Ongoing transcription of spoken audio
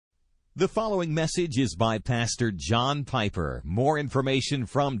The following message is by Pastor John Piper. More information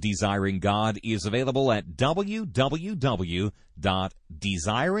from Desiring God is available at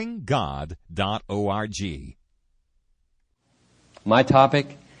www.desiringgod.org. My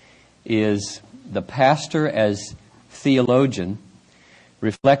topic is The Pastor as Theologian,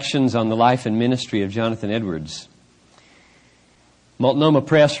 Reflections on the Life and Ministry of Jonathan Edwards. Multnomah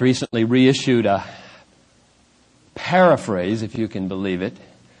Press recently reissued a paraphrase, if you can believe it,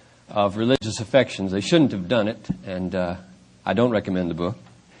 of Religious Affections. They shouldn't have done it, and I don't recommend the book.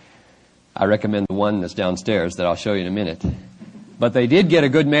 I recommend the one that's downstairs that I'll show you in a minute. But they did get a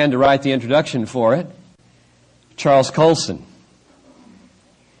good man to write the introduction for it, Charles Colson.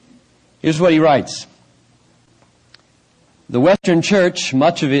 Here's what he writes. The Western Church,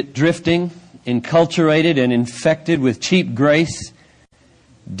 much of it drifting, enculturated and infected with cheap grace,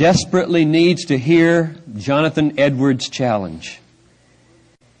 desperately needs to hear Jonathan Edwards' challenge.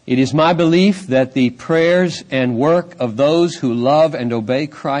 It is my belief that the prayers and work of those who love and obey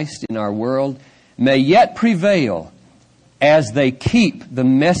Christ in our world may yet prevail as they keep the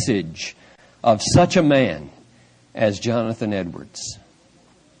message of such a man as Jonathan Edwards.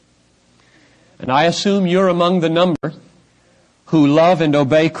 And I assume you're among the number who love and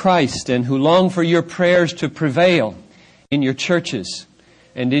obey Christ and who long for your prayers to prevail in your churches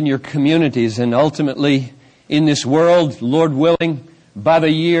and in your communities and ultimately in this world, Lord willing, by the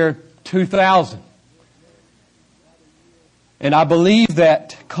year 2000. And I believe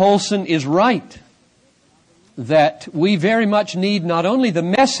that Colson is right, that we very much need not only the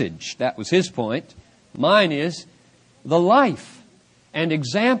message, that was his point, mine is the life and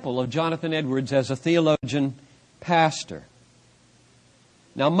example of Jonathan Edwards as a theologian pastor.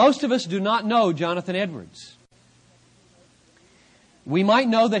 Now, most of us do not know Jonathan Edwards. We might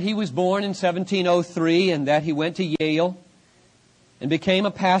know that he was born in 1703 and that he went to Yale and became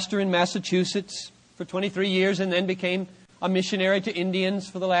a pastor in Massachusetts for 23 years and then became a missionary to Indians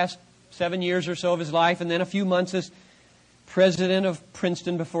for the last 7 years or so of his life, and then a few months as president of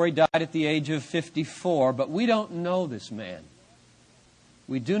Princeton before he died at the age of 54. But we don't know this man.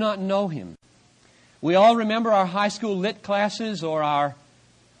 We do not know him. We all remember our high school lit classes or our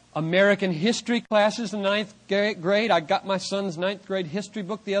American history classes in 9th grade. I got my son's 9th grade history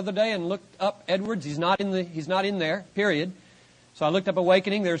book the other day and looked up Edwards. He's not in there, period. So I looked up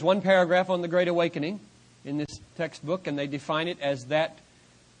Awakening. There's one paragraph on the Great Awakening in this textbook, and they define it as that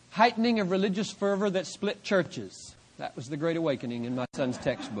heightening of religious fervor that split churches. That was the Great Awakening in my son's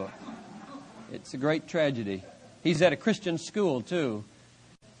textbook. It's a great tragedy. He's at a Christian school, too,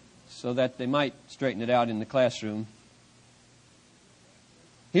 so that they might straighten it out in the classroom.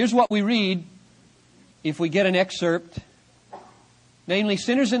 Here's what we read if we get an excerpt, namely,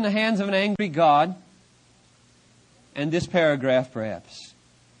 sinners in the hands of an angry God. And this paragraph, perhaps.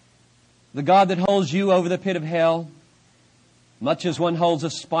 The God that holds you over the pit of hell, much as one holds a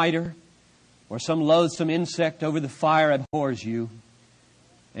spider or some loathsome insect over the fire, abhors you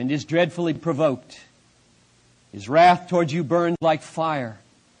and is dreadfully provoked. His wrath towards you burns like fire.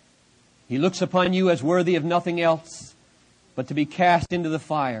 He looks upon you as worthy of nothing else but to be cast into the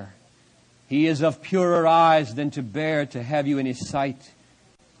fire. He is of purer eyes than to bear to have you in His sight.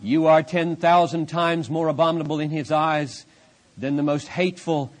 You are 10,000 times more abominable in His eyes than the most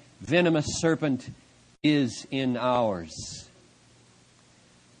hateful, venomous serpent is in ours.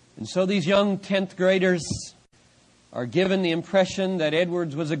 And so these young 10th graders are given the impression that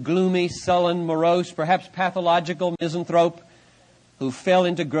Edwards was a gloomy, sullen, morose, perhaps pathological misanthrope who fell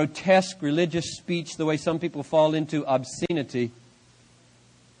into grotesque religious speech the way some people fall into obscenity.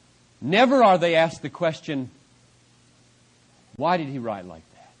 Never are they asked the question, why did he write like that?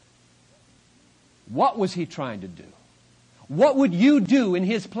 What was he trying to do? What would you do in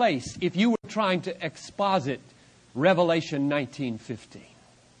his place if you were trying to exposit Revelation 19:15?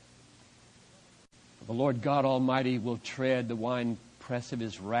 The Lord God Almighty will tread the winepress of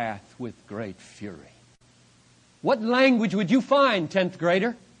His wrath with great fury. What language would you find, 10th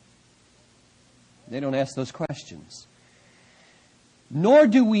grader? They don't ask those questions. Nor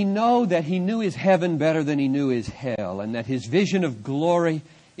do we know that he knew his heaven better than he knew his hell, and that his vision of glory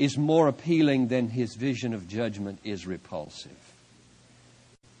is more appealing than his vision of judgment is repulsive.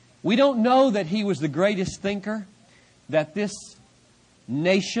 We don't know that he was the greatest thinker that this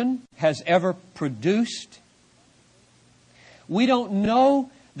nation has ever produced. We don't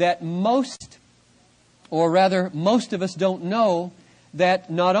know that most of us don't know that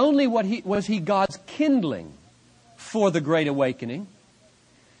not only was he God's kindling for the Great Awakening,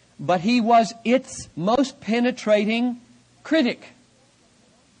 but he was its most penetrating critic.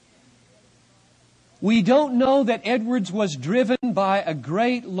 We don't know that Edwards was driven by a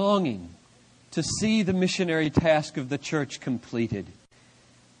great longing to see the missionary task of the church completed,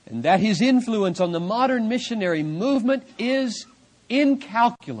 and that his influence on the modern missionary movement is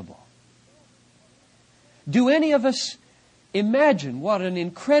incalculable. Do any of us imagine what an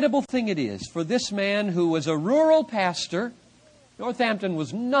incredible thing it is for this man who was a rural pastor? Northampton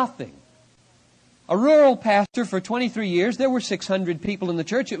was nothing. A rural pastor for 23 years. There were 600 people in the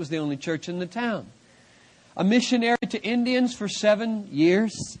church. It was the only church in the town. A missionary to Indians for 7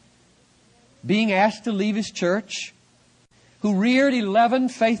 years, being asked to leave his church, who reared 11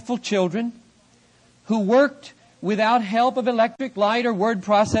 faithful children, who worked without help of electric light or word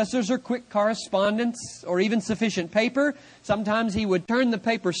processors or quick correspondence or even sufficient paper. Sometimes he would turn the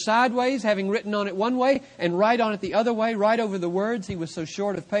paper sideways, having written on it one way, and write on it the other way, right over the words. He was so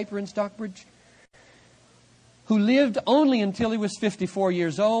short of paper in Stockbridge. Who lived only until he was 54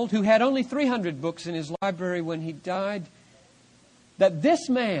 years old, who had only 300 books in his library when he died. That this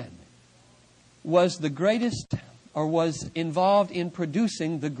man was the greatest, or was involved in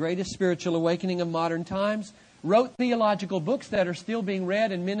producing the greatest spiritual awakening of modern times, wrote theological books that are still being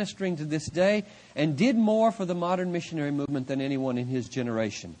read and ministering to this day, and did more for the modern missionary movement than anyone in his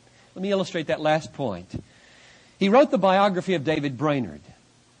generation. Let me illustrate that last point. He wrote the biography of David Brainerd.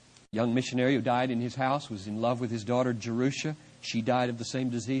 A young missionary who died in his house, was in love with his daughter Jerusha. She died of the same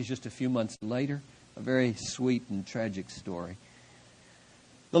disease just a few months later. A very sweet and tragic story.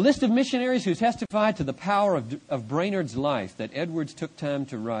 The list of missionaries who testified to the power of Brainerd's life that Edwards took time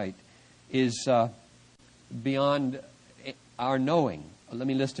to write is beyond our knowing. Let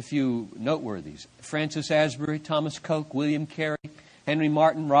me list a few noteworthies. Francis Asbury, Thomas Coke, William Carey, Henry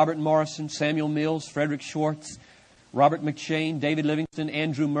Martin, Robert Morrison, Samuel Mills, Frederick Schwartz, Robert McShane, David Livingston,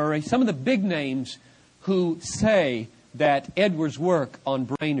 Andrew Murray. Some of the big names who say that Edwards' work on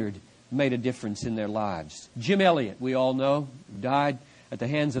Brainerd made a difference in their lives. Jim Elliot, we all know, died at the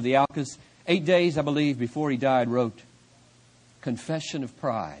hands of the Alkas. 8 days, I believe, before he died, wrote Confession of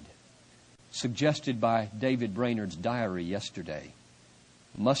Pride, suggested by David Brainerd's diary yesterday,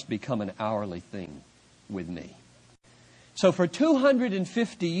 must become an hourly thing with me. So for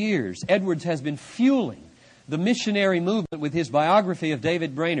 250 years, Edwards has been fueling the missionary movement with his biography of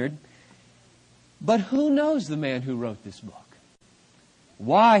David Brainerd. But who knows the man who wrote this book?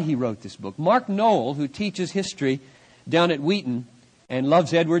 Why he wrote this book? Mark Noel, who teaches history down at Wheaton and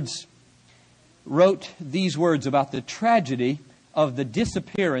loves Edwards, wrote these words about the tragedy of the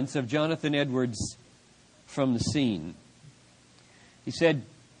disappearance of Jonathan Edwards from the scene. He said,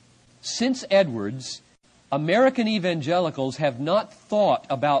 "Since Edwards, American evangelicals have not thought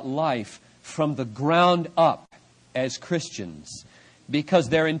about life from the ground up as Christians, because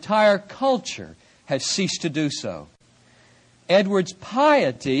their entire culture has ceased to do so. Edwards'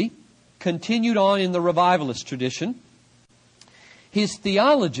 piety continued on in the revivalist tradition. His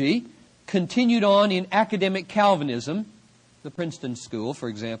theology continued on in academic Calvinism, the Princeton School, for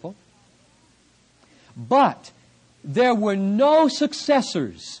example. But there were no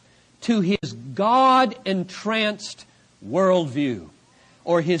successors to his God-entranced worldview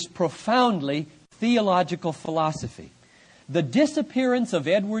or his profoundly theological philosophy. The disappearance of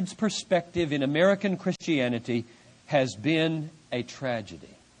Edwards' perspective in American Christianity has been a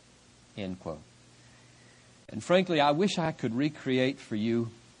tragedy." End quote. And frankly, I wish I could recreate for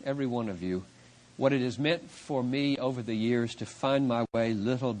you, every one of you, what it has meant for me over the years to find my way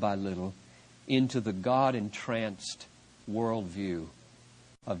little by little into the God-entranced worldview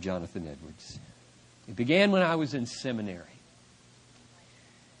of Jonathan Edwards. It began when I was in seminary.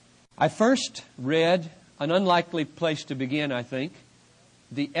 I first read, an unlikely place to begin, I think,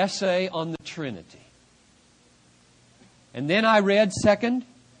 the essay on the Trinity. And then I read, second,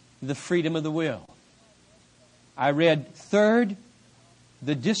 the freedom of the will. I read, third,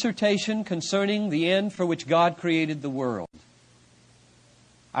 the dissertation concerning the end for which God created the world.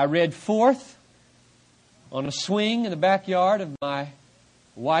 I read, fourth, on a swing in the backyard of my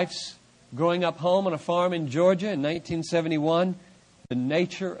wife's growing up home on a farm in Georgia in 1971, The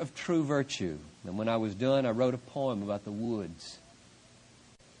Nature of True Virtue. And when I was done, I wrote a poem about the woods.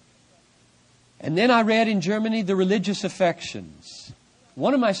 And then I read in Germany, The Religious Affections.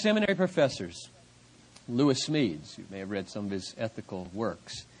 One of my seminary professors, Lewis Smedes, you may have read some of his ethical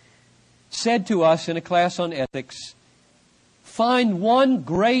works, said to us in a class on ethics, "Find one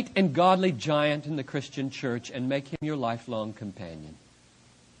great and godly giant in the Christian church and make him your lifelong companion."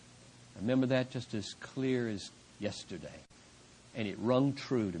 I remember that just as clear as yesterday. And it rung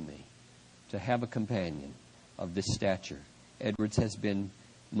true to me to have a companion of this stature. Edwards has been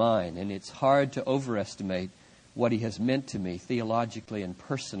mine, and it's hard to overestimate what he has meant to me theologically and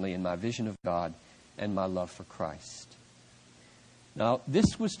personally in my vision of God and my love for Christ. Now,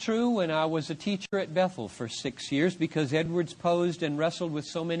 this was true when I was a teacher at Bethel for 6 years, because Edwards posed and wrestled with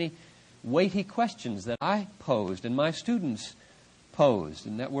so many weighty questions that I posed and my students posed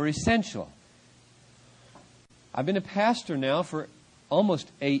and that were essential. I've been a pastor now for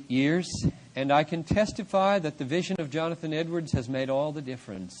almost 8 years, and I can testify that the vision of Jonathan Edwards has made all the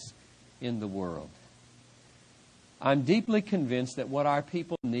difference in the world. I'm deeply convinced that what our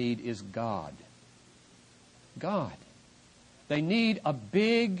people need is God. God. They need a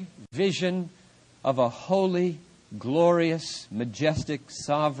big vision of a holy, glorious, majestic,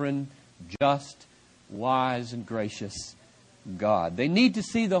 sovereign, just, wise, and gracious God. They need to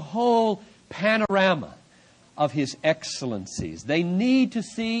see the whole panorama of His excellencies. They need to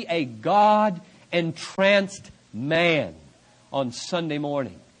see a God-entranced man on Sunday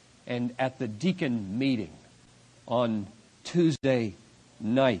morning and at the deacon meeting on Tuesday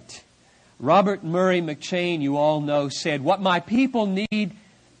night. Robert Murray McChain, you all know, said, "What my people need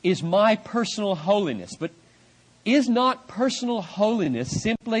is my personal holiness." But is not personal holiness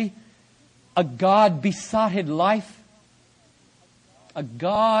simply a God-besotted life? A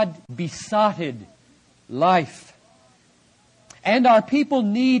God-besotted life. And our people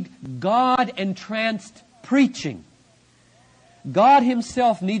need God-entranced preaching. God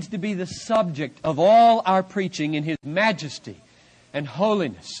Himself needs to be the subject of all our preaching in His majesty and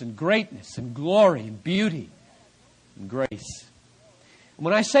holiness and greatness and glory and beauty and grace.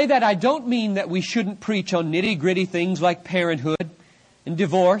 When I say that, I don't mean that we shouldn't preach on nitty-gritty things like parenthood and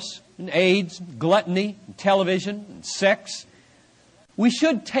divorce and AIDS, and gluttony and television and sex. We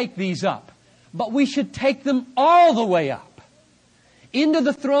should take these up, but we should take them all the way up into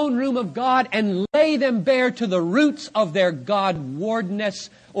the throne room of God and lay them bare to the roots of their God-wardness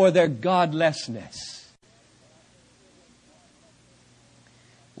or their godlessness.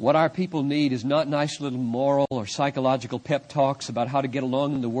 What our people need is not nice little moral or psychological pep talks about how to get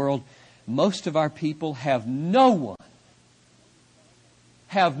along in the world. Most of our people have no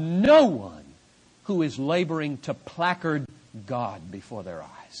one who is laboring to placard God before their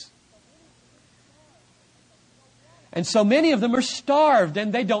eyes. And so many of them are starved,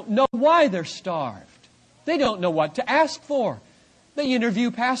 and they don't know why they're starved. They don't know what to ask for. They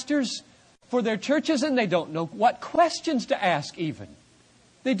interview pastors for their churches, and they don't know what questions to ask even.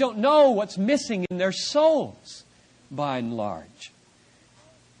 They don't know what's missing in their souls, by and large.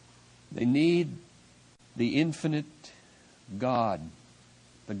 They need the infinite God,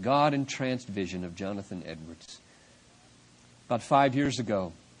 the God-entranced vision of Jonathan Edwards. About 5 years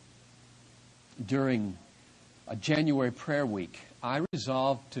ago, during a January prayer week, I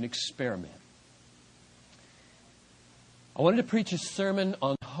resolved an experiment. I wanted to preach a sermon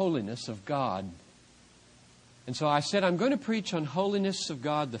on holiness of God. And so I said, I'm going to preach on holiness of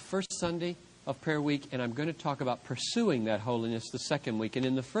God the first Sunday of prayer week, and I'm going to talk about pursuing that holiness the second week. And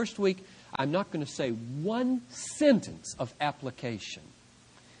in the first week, I'm not going to say one sentence of application.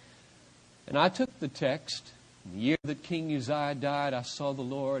 And I took the text, "In the year that King Uzziah died, I saw the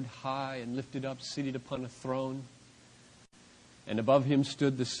Lord high and lifted up, seated upon a throne. And above Him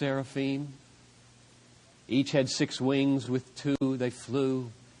stood the seraphim. Each had 6 wings. With 2 they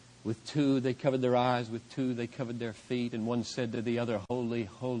flew. With 2 they covered their eyes. With 2 they covered their feet. And one said to the other, Holy,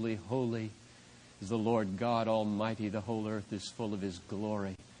 holy, holy is the Lord God Almighty. The whole earth is full of His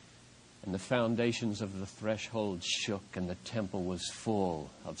glory. And the foundations of the threshold shook, and the temple was full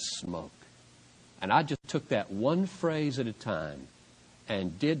of smoke." And I just took that one phrase at a time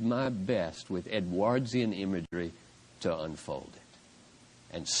and did my best with Edwardsian imagery to unfold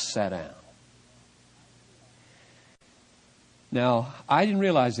it, and sat down. Now, I didn't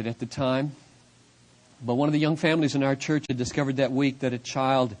realize it at the time, but one of the young families in our church had discovered that week that a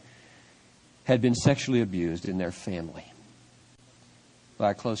child had been sexually abused in their family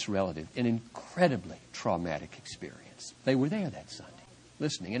by a close relative. An incredibly traumatic experience. They were there that Sunday,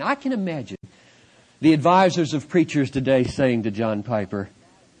 listening. And I can imagine the advisors of preachers today saying to John Piper,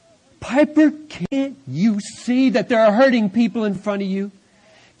 "Piper, can't you see that there are hurting people in front of you?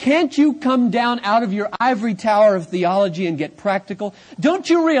 Can't you come down out of your ivory tower of theology and get practical? Don't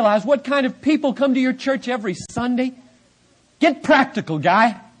you realize what kind of people come to your church every Sunday? Get practical,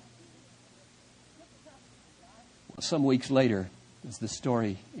 guy." Well, some weeks later, as the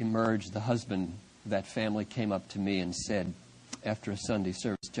story emerged, the husband of that family came up to me and said, after a Sunday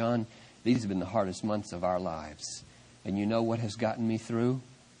service, "John, these have been the hardest months of our lives. And you know what has gotten me through?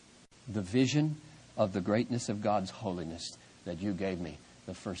 The vision of the greatness of God's holiness that you gave me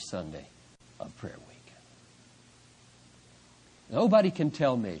the first Sunday of prayer week." Nobody can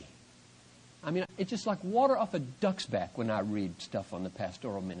tell me. I mean, it's just like water off a duck's back when I read stuff on the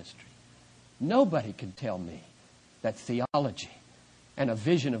pastoral ministry. Nobody can tell me that theology and a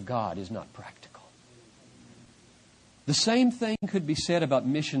vision of God is not practical. The same thing could be said about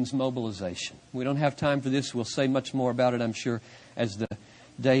missions mobilization. We don't have time for this. We'll say much more about it, I'm sure, as the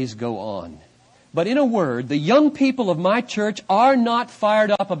days go on. But in a word, the young people of my church are not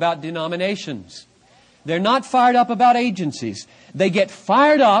fired up about denominations. They're not fired up about agencies. They get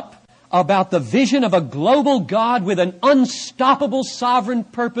fired up about the vision of a global God with an unstoppable sovereign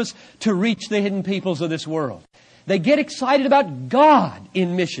purpose to reach the hidden peoples of this world. They get excited about God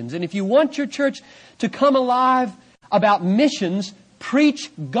in missions. And if you want your church to come alive about missions, preach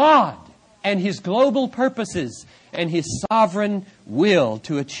God and His global purposes and His sovereign will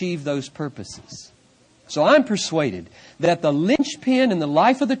to achieve those purposes. So I'm persuaded that the linchpin in the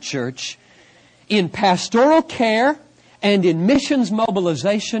life of the church, in pastoral care and in missions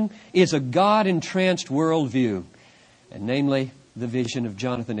mobilization, is a God-entranced worldview, and namely the vision of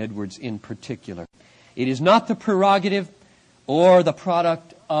Jonathan Edwards in particular. It is not the prerogative or the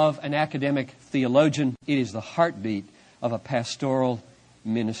product of an academic theologian. It is the heartbeat of a pastoral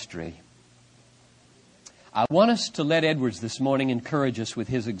ministry. I want us to let Edwards this morning encourage us with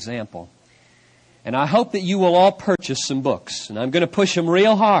his example. And I hope that you will all purchase some books. And I'm going to push him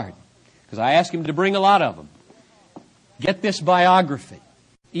real hard, because I asked him to bring a lot of them. Get this biography,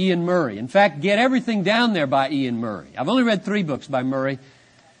 Ian Murray. In fact, get everything down there by Ian Murray. I've only read 3 books by Murray: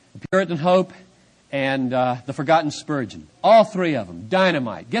 The Puritan Hope and The Forgotten Spurgeon. All 3 of them.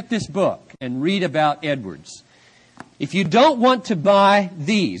 Dynamite. Get this book and read about Edwards. If you don't want to buy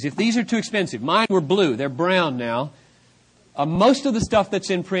these, if these are too expensive, mine were blue, they're brown now. Most of the stuff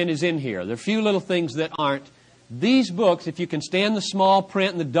that's in print is in here. There are a few little things that aren't. These books, if you can stand the small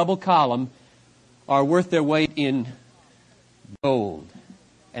print and the double column, are worth their weight in gold.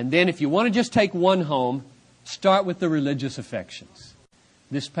 And then if you want to just take one home, start with The Religious Affections.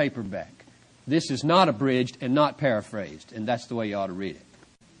 This paperback. This is not abridged and not paraphrased, and that's the way you ought to read it.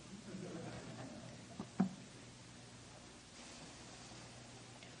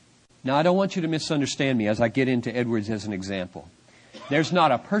 Now, I don't want you to misunderstand me as I get into Edwards as an example. There's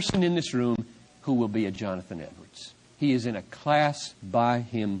not a person in this room who will be a Jonathan Edwards. He is in a class by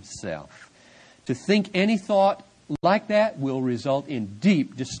himself. To think any thought like that will result in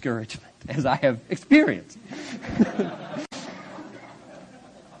deep discouragement, as I have experienced.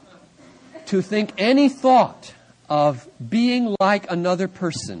 To think any thought of being like another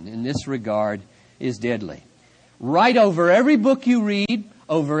person in this regard is deadly. Right over every book you read,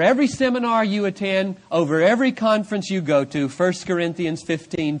 over every seminar you attend, over every conference you go to, 1 Corinthians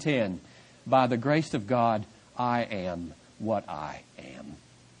 15:10. By the grace of God, I am what I am.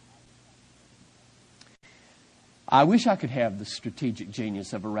 I wish I could have the strategic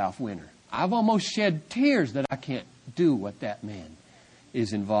genius of a Ralph Winter. I've almost shed tears that I can't do what that man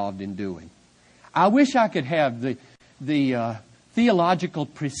is involved in doing. I wish I could have the theological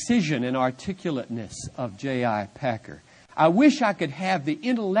precision and articulateness of J.I. Packer. I wish I could have the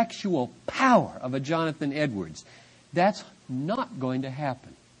intellectual power of a Jonathan Edwards. That's not going to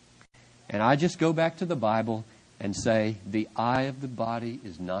happen. And I just go back to the Bible and say, the eye of the body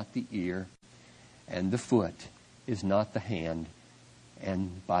is not the ear, and the foot is not the hand,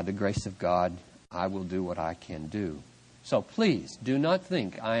 and by the grace of God, I will do what I can do. So please, do not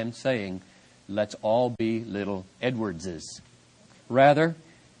think I am saying, let's all be little Edwardses. Rather,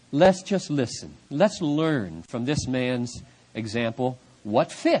 let's just listen. Let's learn from this man's example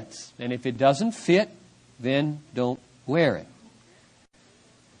what fits. And if it doesn't fit, then don't wear it.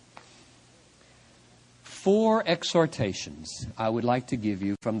 4 exhortations I would like to give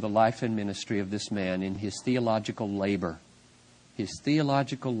you from the life and ministry of this man in his theological labor. His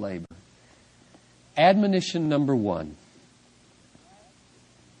theological labor. Admonition number 1.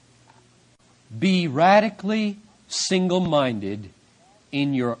 Be radically single-minded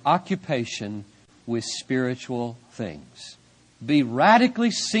in your occupation with spiritual things. Be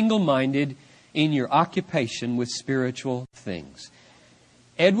radically single-minded in your occupation with spiritual things.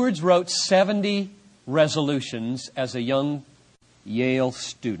 Edwards wrote 70 resolutions as a young Yale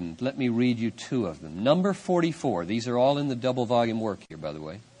student. Let me read you 2 of them. Number 44. These are all in the double volume work here, by the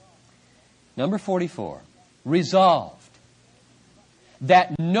way. Number 44. Resolved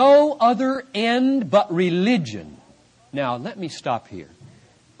that no other end but religion. Now, let me stop here.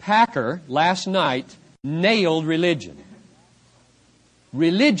 Packer, last night, nailed religion.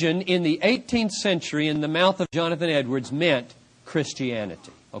 Religion in the 18th century, in the mouth of Jonathan Edwards, meant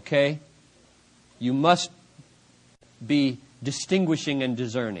Christianity. Okay? You must be distinguishing and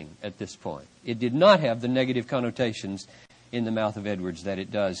discerning at this point. It did not have the negative connotations in the mouth of Edwards that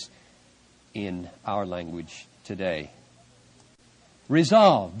it does in our language today.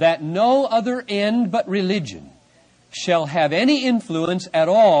 Resolved that no other end but religion shall have any influence at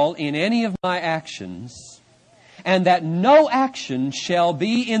all in any of my actions, and that no action shall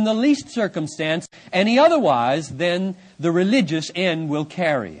be in the least circumstance any otherwise than the religious end will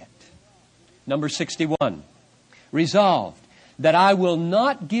carry it. Number 61. Resolved that I will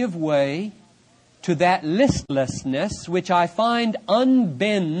not give way to that listlessness which I find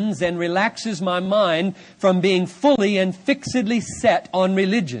unbends and relaxes my mind from being fully and fixedly set on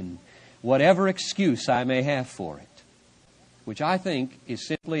religion, whatever excuse I may have for it. Which I think is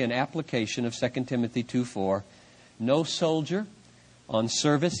simply an application of 2 Timothy 2:4. No soldier on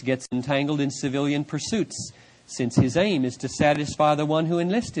service gets entangled in civilian pursuits, since his aim is to satisfy the one who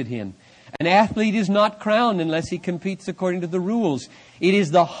enlisted him. An athlete is not crowned unless he competes according to the rules. It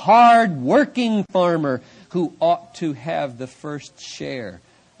is the hard-working farmer who ought to have the first share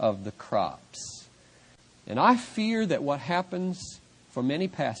of the crops. And I fear that what happens for many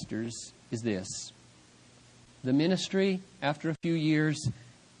pastors is this. The ministry, after a few years,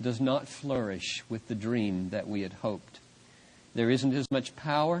 does not flourish with the dream that we had hoped. There isn't as much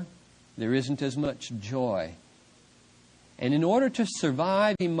power. There isn't as much joy. And in order to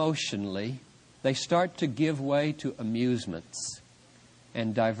survive emotionally, they start to give way to amusements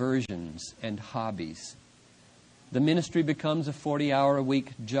and diversions and hobbies. The ministry becomes a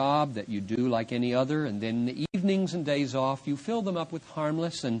 40-hour-a-week job that you do like any other, and then the evenings and days off, you fill them up with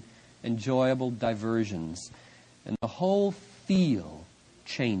harmless and enjoyable diversions. And the whole feel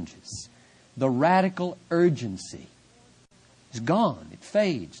changes. The radical urgency is gone. It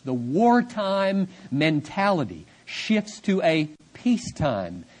fades. The wartime mentality shifts to a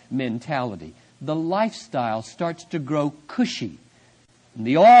peacetime mentality. The lifestyle starts to grow cushy. And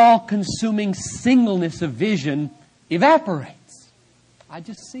the all-consuming singleness of vision evaporates. I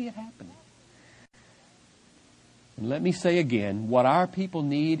just see it happening. And let me say again, what our people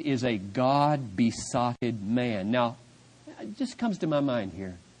need is a God-besotted man. Now, it just comes to my mind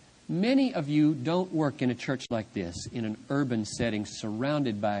here. Many of you don't work in a church like this, in an urban setting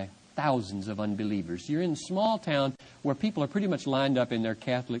surrounded by thousands of unbelievers. You're in a small town where people are pretty much lined up in their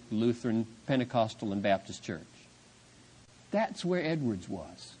Catholic, Lutheran, Pentecostal, and Baptist church. That's where Edwards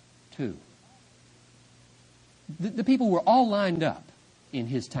was, too. The people were all lined up in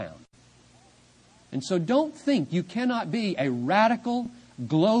his town. And so don't think you cannot be a radical,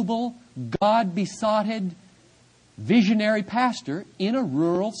 global, God-besotted, visionary pastor in a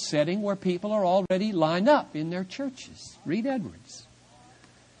rural setting where people are already lined up in their churches. Read Edwards.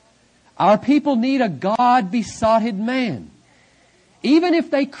 Our people need a God-besotted man. Even if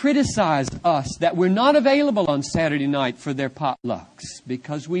they criticize us that we're not available on Saturday night for their potlucks,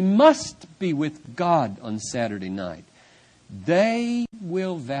 because we must be with God on Saturday night, they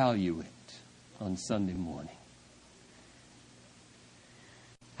will value it on Sunday morning.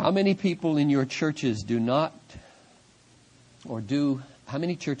 How many people in your churches do not, or do, how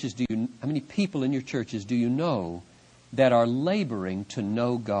many people in your churches do you know that are laboring to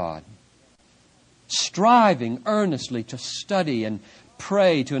know God? Striving earnestly to study and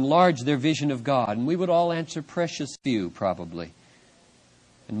pray to enlarge their vision of God. And we would all answer precious few, probably.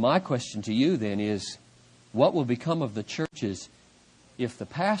 And my question to you then is, what will become of the churches if the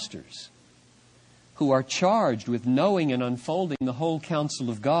pastors who are charged with knowing and unfolding the whole counsel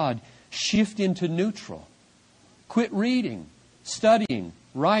of God shift into neutral, quit reading, studying,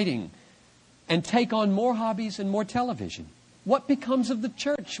 writing, and take on more hobbies and more television? What becomes of the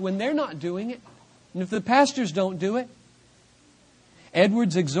church when they're not doing it? And if the pastors don't do it?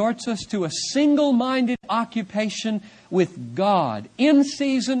 Edwards exhorts us to a single-minded occupation with God, in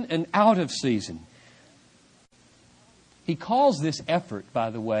season and out of season. He calls this effort, by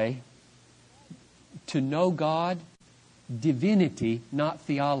the way, to know God, divinity, not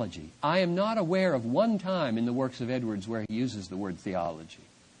theology. I am not aware of one time in the works of Edwards where he uses the word theology.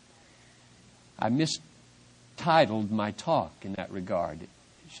 I mistitled my talk in that regard.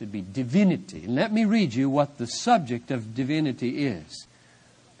 Should be divinity. And let me read you what the subject of divinity is.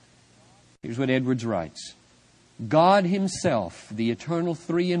 Here's what Edwards writes. God Himself, the eternal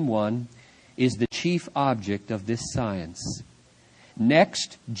three-in-one, is the chief object of this science.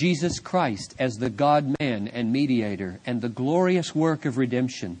 Next, Jesus Christ as the God-man and mediator, and the glorious work of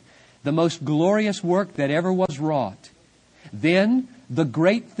redemption, the most glorious work that ever was wrought. Then, the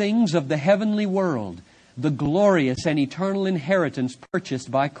great things of the heavenly world, the glorious and eternal inheritance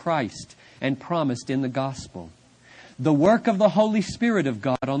purchased by Christ and promised in the gospel. The work of the Holy Spirit of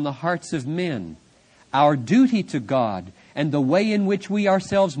God on the hearts of men. Our duty to God and the way in which we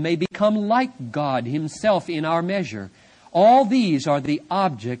ourselves may become like God Himself in our measure. All these are the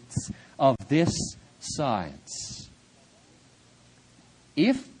objects of this science.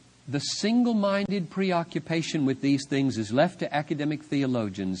 If the single-minded preoccupation with these things is left to academic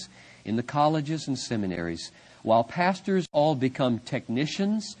theologians in the colleges and seminaries, while pastors all become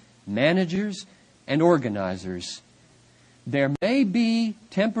technicians, managers, and organizers, there may be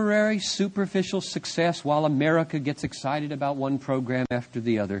temporary, superficial success while America gets excited about one program after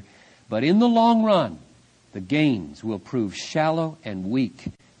the other. But in the long run, the gains will prove shallow and weak,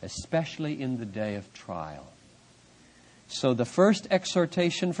 especially in the day of trial. So the first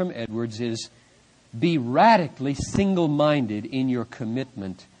exhortation from Edwards is, be radically single-minded in your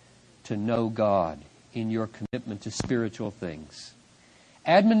commitment to know God, in your commitment to spiritual things.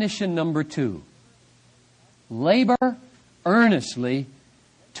 Admonition number 2, labor earnestly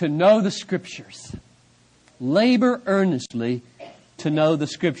to know the Scriptures. Labor earnestly to know the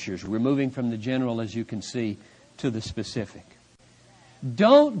Scriptures. We're moving from the general, as you can see, to the specific.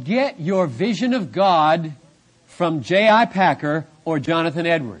 Don't get your vision of God from J.I. Packer or Jonathan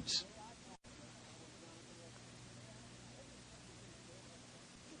Edwards.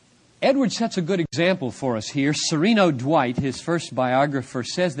 Edwards sets a good example for us here. Sereno Dwight, his first biographer,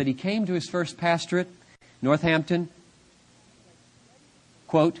 says that he came to his first pastorate, Northampton.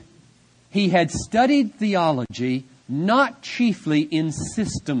 Quote, he had studied theology not chiefly in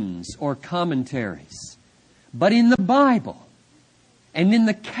systems or commentaries, but in the Bible and in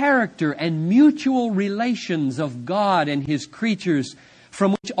the character and mutual relations of God and His creatures,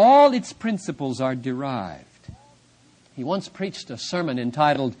 from which all its principles are derived. He once preached a sermon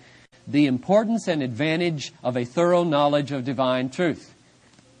entitled, The Importance and Advantage of a Thorough Knowledge of Divine Truth,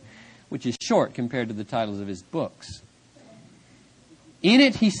 which is short compared to the titles of his books. In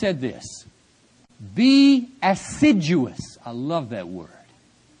it, he said this, be assiduous. I love that word.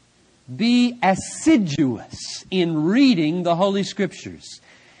 Be assiduous in reading the Holy Scriptures.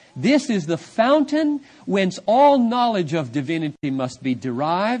 This is the fountain whence all knowledge of divinity must be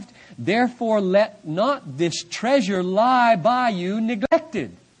derived. Therefore, let not this treasure lie by you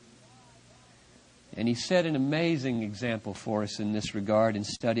neglected. And he set an amazing example for us in this regard in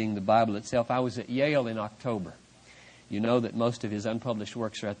studying the Bible itself. I was at Yale in October. You know that most of his unpublished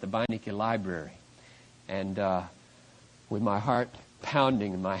works are at the Beinecke Library. And with my heart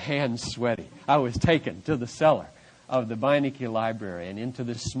pounding and my hands sweaty, I was taken to the cellar of the Beinecke Library and into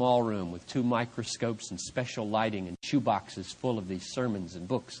this small room with 2 microscopes and special lighting and shoeboxes full of these sermons and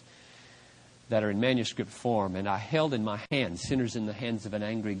books that are in manuscript form. And I held in my hand Sinners in the Hands of an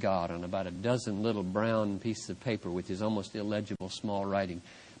Angry God on about a dozen little brown pieces of paper with his almost illegible small writing.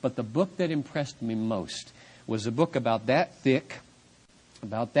 But the book that impressed me most was a book about that thick,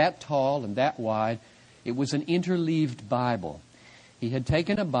 about that tall and that wide. It was an interleaved Bible. He had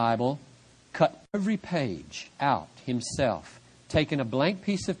taken a Bible, cut every page out himself, taken a blank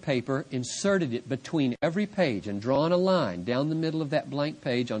piece of paper, inserted it between every page and drawn a line down the middle of that blank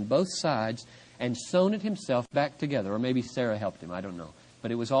page on both sides and sewn it himself back together. Or maybe Sarah helped him, I don't know.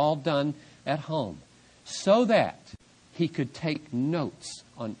 But it was all done at home so that he could take notes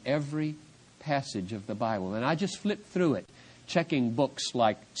on every passage of the Bible. And I just flipped through it, checking books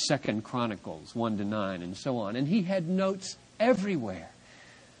like 2 Chronicles 1-9 and so on. And he had notes everywhere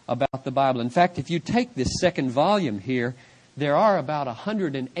about the Bible. In fact, if you take this second volume here, there are about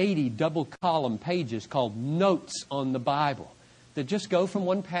 180 double-column pages called Notes on the Bible that just go from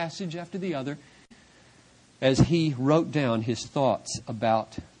one passage after the other as he wrote down his thoughts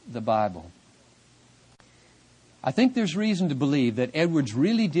about the Bible. I think there's reason to believe that Edwards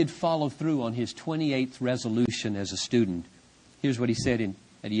really did follow through on his 28th resolution as a student. Here's what he said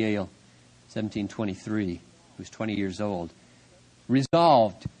at Yale, 1723. He was 20 years old.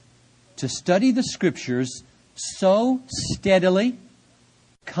 Resolved to study the Scriptures so steadily,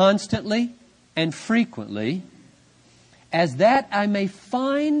 constantly, and frequently, as that I may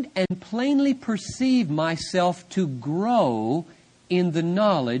find and plainly perceive myself to grow in the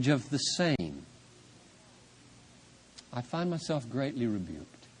knowledge of the same. I find myself greatly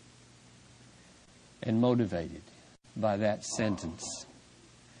rebuked and motivated by that sentence.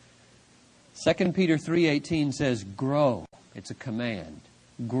 2 Peter 3:18 says, grow. It's a command.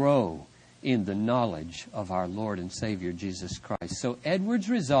 Grow in the knowledge of our Lord and Savior Jesus Christ. So Edwards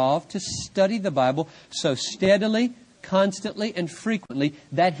resolved to study the Bible so steadily, constantly, and frequently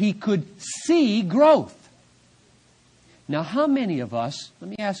that he could see growth. Now, how many of us, let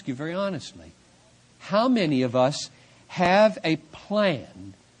me ask you very honestly, how many of us have a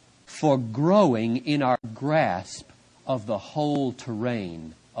plan for growing in our grasp of the whole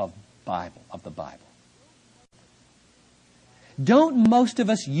terrain of the Bible? Don't most of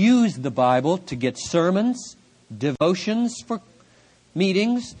us use the Bible to get sermons, devotions for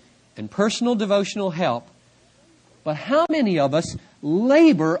meetings, and personal devotional help? But how many of us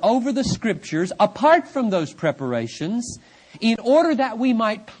labor over the Scriptures apart from those preparations in order that we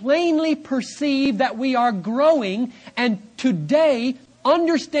might plainly perceive that we are growing and today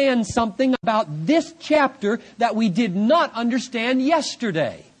understand something about this chapter that we did not understand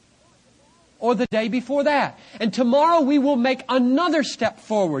yesterday or the day before that. And tomorrow we will make another step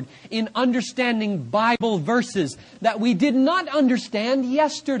forward in understanding Bible verses that we did not understand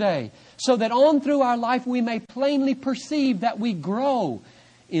yesterday, so that on through our life we may plainly perceive that we grow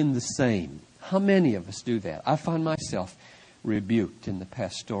in the same. How many of us do that? I find myself rebuked in the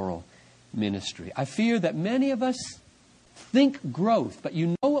pastoral ministry. I fear that many of us think growth, but you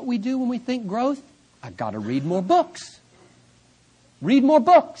know what we do when we think growth? I've got to read more books. Read more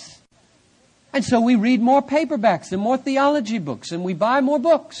books. And so we read more paperbacks and more theology books, and we buy more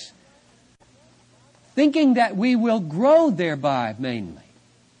books, thinking that we will grow thereby mainly.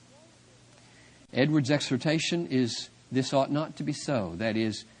 Edwards' exhortation is, this ought not to be so. That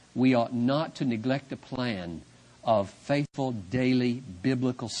is, we ought not to neglect a plan of faithful daily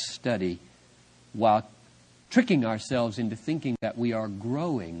biblical study while tricking ourselves into thinking that we are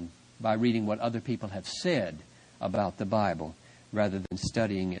growing by reading what other people have said about the Bible rather than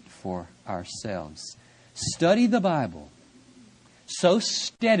studying it for ourselves. Study the Bible so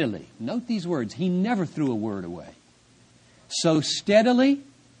steadily. Note these words. He never threw a word away. So steadily,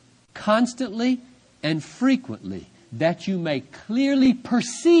 constantly, and frequently that you may clearly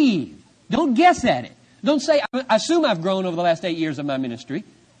perceive. Don't guess at it. Don't say, I assume I've grown over the last 8 years of my ministry.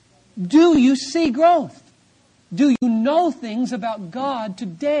 Do you see growth? Do you know things about God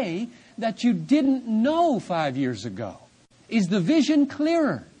today that you didn't know 5 years ago? Is the vision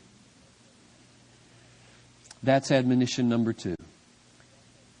clearer? That's admonition number 2.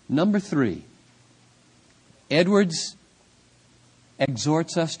 Number 3, Edwards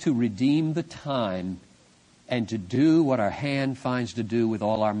exhorts us to redeem the time and to do what our hand finds to do with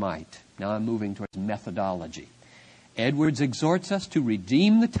all our might. Now I'm moving towards methodology. Edwards exhorts us to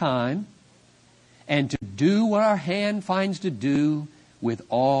redeem the time and to do what our hand finds to do with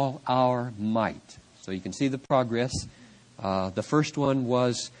all our might. So you can see the progress. The first one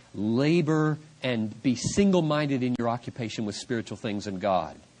was labor and be single-minded in your occupation with spiritual things and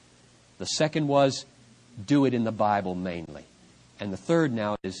God. The second was do it in the Bible mainly. And the third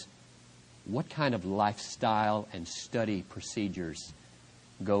now is what kind of lifestyle and study procedures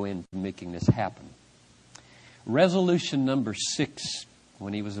go into making this happen. Resolution number 6,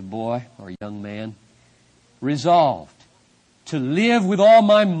 when he was a boy or a young man, resolved to live with all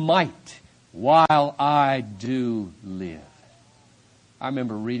my might while I do live. I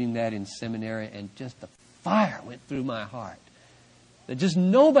remember reading that in seminary and just the fire went through my heart. That just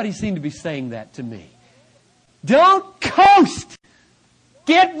nobody seemed to be saying that to me. Don't coast!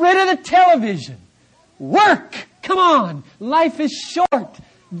 Get rid of the television. Work! Come on! Life is short.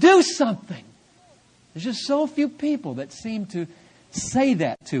 Do something. There's just so few people that seem to say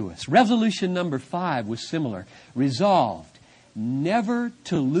that to us. Resolution number 5 was similar. Resolved never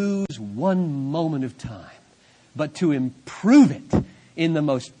to lose one moment of time, but to improve it in the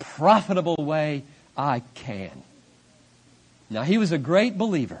most profitable way I can. Now, he was a great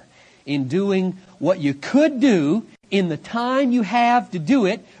believer in doing what you could do in the time you have to do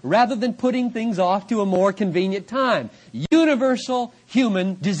it, rather than putting things off to a more convenient time. Universal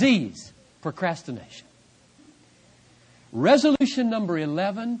human disease, procrastination. Resolution number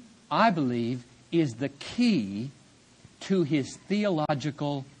 11, I believe, is the key to his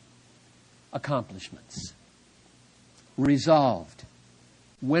theological accomplishments. Resolved.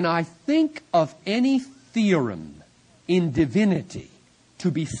 When I think of any theorem in divinity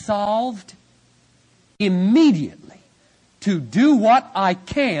to be solved, immediately to do what I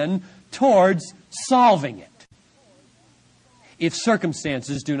can towards solving it, if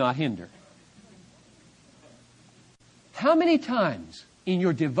circumstances do not hinder. How many times in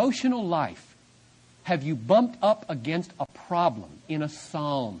your devotional life have you bumped up against a problem in a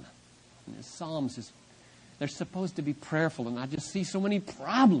psalm? And the Psalms, they're supposed to be prayerful, and I just see so many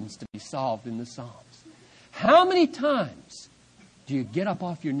problems to be solved in the Psalms. How many times do you get up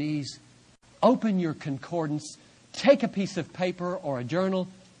off your knees, open your concordance, take a piece of paper or a journal,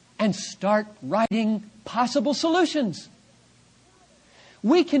 and start writing possible solutions?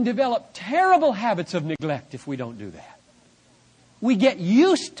 We can develop terrible habits of neglect if we don't do that. We get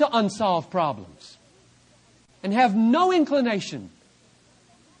used to unsolved problems and have no inclination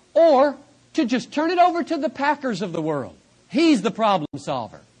or to just turn it over to the Packers of the world. He's the problem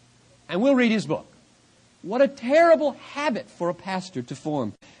solver. And we'll read his book. What a terrible habit for a pastor to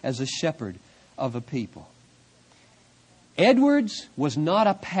form as a shepherd of a people. Edwards was not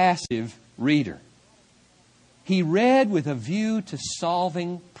a passive reader. He read with a view to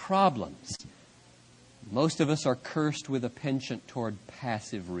solving problems. Most of us are cursed with a penchant toward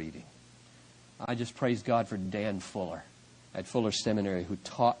passive reading. I just praise God for Dan Fuller at Fuller Seminary, who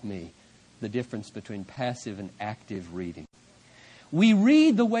taught me the difference between passive and active reading. We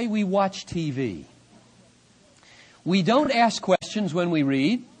read the way we watch TV. We don't ask questions when we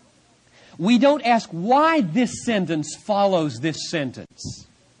read. We don't ask why this sentence follows this sentence.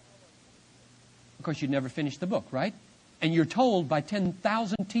 Of course, you'd never finish the book, right? And you're told by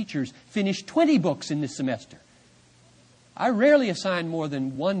 10,000 teachers, finish 20 books in this semester. I rarely assigned more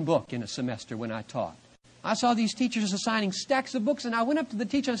than one book in a semester when I taught. I saw these teachers assigning stacks of books, and I went up to the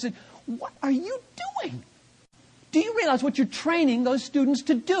teacher and I said, "What are you doing? Do you realize what you're training those students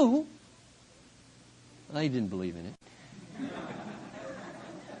to do?" They didn't believe in it.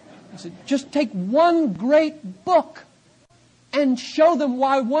 I said, "Just take one great book and show them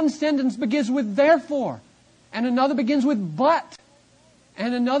why one sentence begins with therefore, and another begins with but,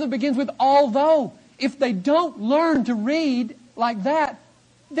 and another begins with although." If they don't learn to read like that,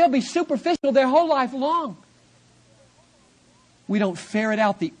 they'll be superficial their whole life long. We don't ferret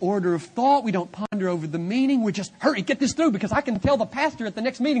out the order of thought. We don't ponder over the meaning. We just, hurry, get this through, because I can tell the pastor at the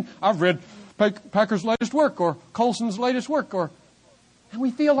next meeting, "I've read Packer's latest work," or Colson's latest work, and we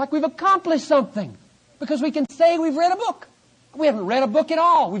feel like we've accomplished something because we can say we've read a book. We haven't read a book at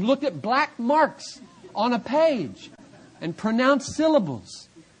all. We've looked at black marks on a page and pronounced syllables.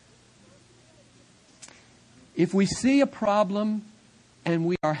 If we see a problem and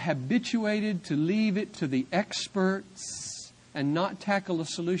we are habituated to leave it to the experts and not tackle a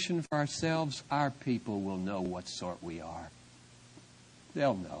solution for ourselves, our people will know what sort we are.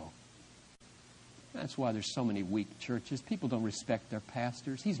 They'll know. That's why there's so many weak churches. People don't respect their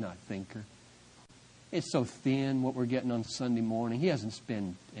pastors. He's not a thinker. It's so thin what we're getting on Sunday morning. He hasn't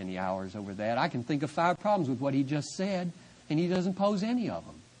spent any hours over that. I can think of 5 problems with what he just said, and he doesn't pose any of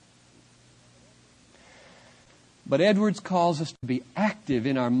them. But Edwards calls us to be active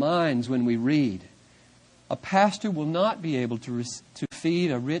in our minds when we read. A pastor will not be able to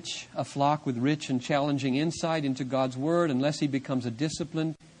feed a flock with rich and challenging insight into God's Word unless he becomes a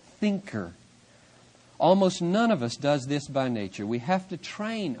disciplined thinker. Almost none of us does this by nature. We have to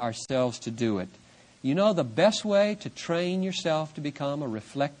train ourselves to do it. You know the best way to train yourself to become a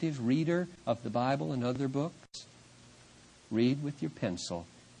reflective reader of the Bible and other books? Read with your pencil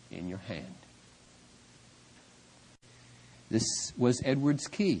in your hand. This was Edwards'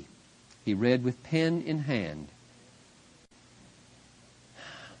 key. He read with pen in hand.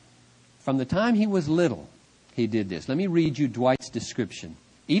 From the time he was little, he did this. Let me read you Dwight's description.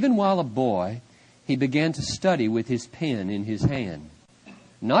 Even while a boy, he began to study with his pen in his hand.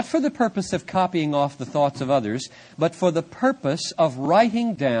 Not for the purpose of copying off the thoughts of others, but for the purpose of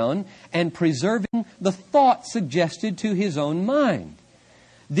writing down and preserving the thought suggested to his own mind.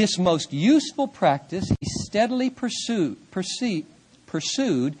 This most useful practice he steadily pursued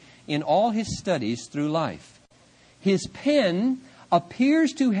in all his studies through life. His pen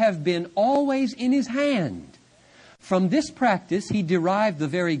appears to have been always in his hand. From this practice, he derived the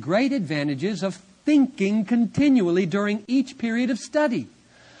very great advantages of thinking continually during each period of study,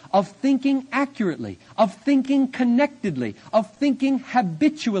 of thinking accurately, of thinking connectedly, of thinking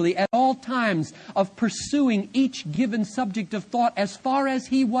habitually at all times, of pursuing each given subject of thought as far as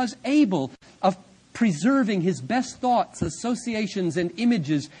he was able, of preserving his best thoughts, associations, and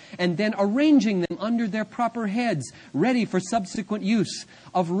images, and then arranging them under their proper heads, ready for subsequent use,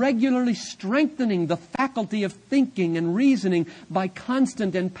 of regularly strengthening the faculty of thinking and reasoning by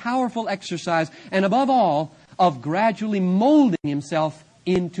constant and powerful exercise, and above all, of gradually molding himself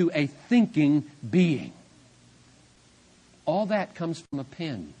into a thinking being. All that comes from a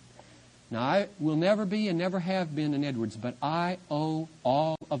pen. Now, I will never be and never have been an Edwards, but I owe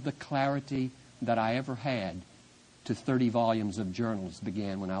all of the clarity that I ever had to 30 volumes of journals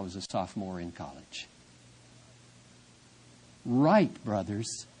began when I was a sophomore in college. Write,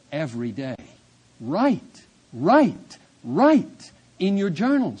 brothers, every day. Write, write, write in your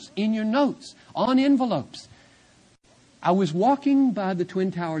journals, in your notes, on envelopes. I was walking by the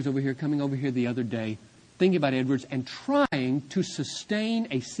Twin Towers over here, coming over here the other day, thinking about Edwards and trying to sustain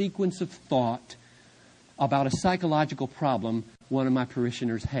a sequence of thought about a psychological problem one of my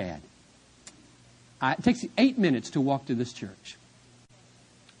parishioners had. It takes 8 minutes to walk to this church.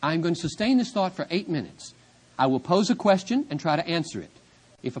 I'm going to sustain this thought for 8 minutes. I will pose a question and try to answer it.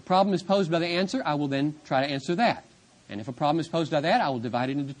 If a problem is posed by the answer, I will then try to answer that. And if a problem is posed by that, I will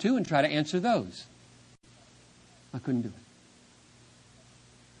divide it into 2 and try to answer those. I couldn't do it.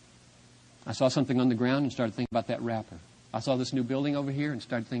 I saw something on the ground and started thinking about that wrapper. I saw this new building over here and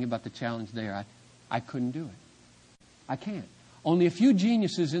started thinking about the challenge there. I couldn't do it. I can't. Only a few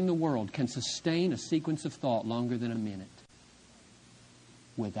geniuses in the world can sustain a sequence of thought longer than a minute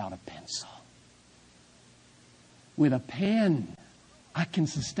without a pencil. With a pen, I can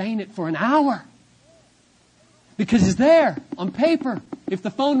sustain it for an hour. Because it's there on paper. If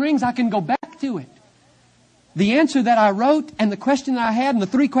the phone rings, I can go back to it. The answer that I wrote and the question that I had and the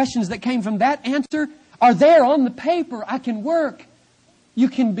 3 questions that came from that answer are there on the paper. I can work. You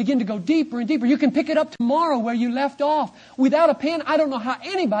can begin to go deeper and deeper. You can pick it up tomorrow where you left off. Without a pen, I don't know how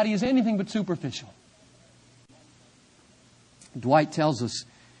anybody is anything but superficial. Dwight tells us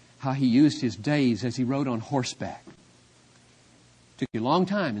how he used his days as he rode on horseback. It took you a long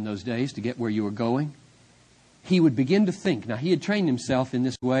time in those days to get where you were going. He would begin to think. Now, he had trained himself in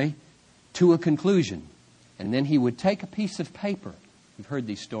this way to a conclusion. And then he would take a piece of paper. You've heard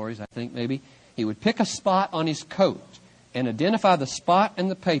these stories, I think, maybe. He would pick a spot on his coat and identify the spot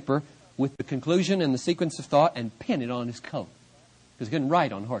and the paper with the conclusion and the sequence of thought and pin it on his coat. Because he couldn't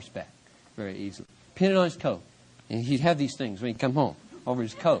write on horseback very easily. Pin it on his coat. And he'd have these things when he'd come home over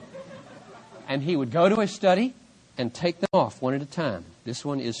his coat. And he would go to his study and take them off one at a time. This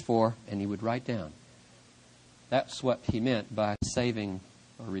one is for, and he would write down. That's what he meant by saving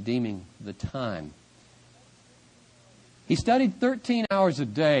or redeeming the time. He studied 13 hours a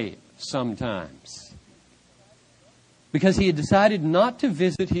day sometimes because he had decided not to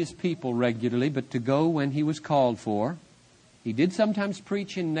visit his people regularly, but to go when he was called for. He did sometimes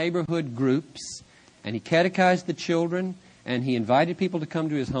preach in neighborhood groups, and he catechized the children, and he invited people to come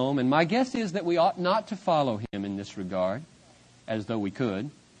to his home. And my guess is that we ought not to follow him in this regard, as though we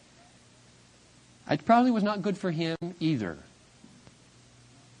could. It probably was not good for him either.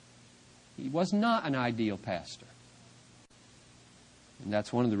 He was not an ideal pastor. And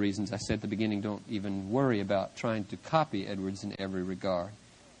that's one of the reasons I said at the beginning, don't even worry about trying to copy Edwards in every regard.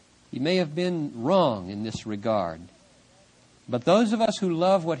 He may have been wrong in this regard. But those of us who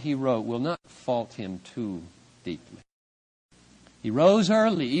love what he wrote will not fault him too deeply. He rose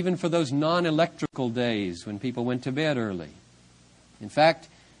early, even for those non-electrical days when people went to bed early. In fact,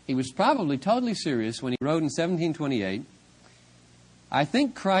 he was probably totally serious when he wrote in 1728, I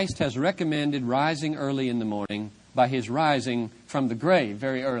think Christ has recommended rising early in the morning by his rising from the grave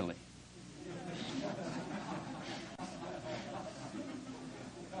very early.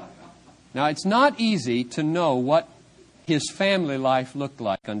 Now, it's not easy to know what his family life looked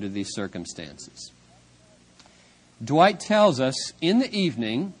like under these circumstances. Dwight tells us in the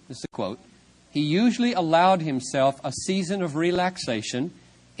evening, this is a quote, he usually allowed himself a season of relaxation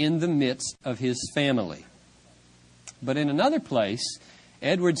in the midst of his family. But in another place,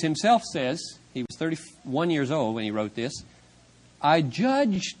 Edwards himself says, he was 31 years old when he wrote this, I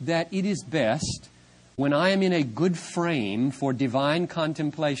judge that it is best when I am in a good frame for divine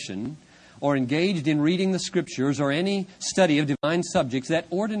contemplation or engaged in reading the Scriptures or any study of divine subjects that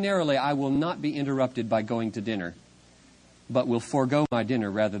ordinarily I will not be interrupted by going to dinner, but will forego my dinner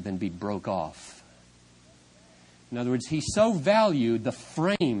rather than be broke off. In other words, he so valued the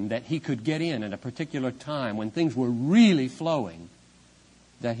frame that he could get in at a particular time when things were really flowing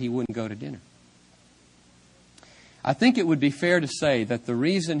that he wouldn't go to dinner. I think it would be fair to say that the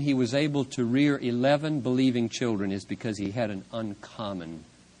reason he was able to rear 11 believing children is because he had an uncommon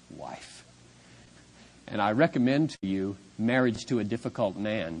wife. And I recommend to you Marriage to a Difficult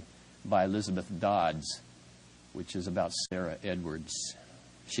Man by Elizabeth Dodds, which is about Sarah Edwards.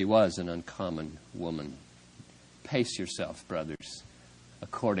 She was an uncommon woman. Pace yourself, brothers,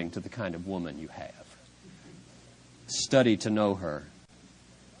 according to the kind of woman you have. Study to know her.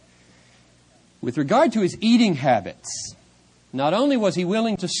 With regard to his eating habits, not only was he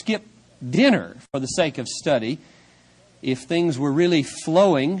willing to skip dinner for the sake of study, if things were really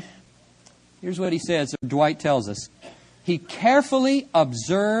flowing, here's what he says, Dwight tells us, he carefully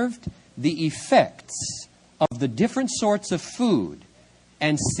observed the effects of the different sorts of food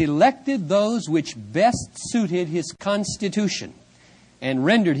and selected those which best suited his constitution and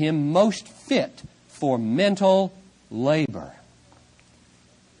rendered him most fit for mental labor.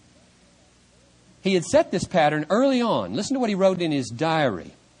 He had set this pattern early on. Listen to what he wrote in his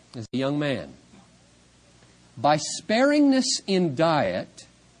diary as a young man. By sparingness in diet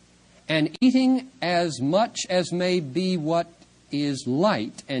and eating as much as may be what is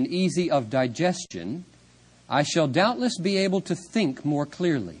light and easy of digestion, I shall doubtless be able to think more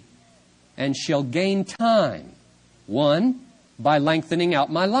clearly and shall gain time. 1, by lengthening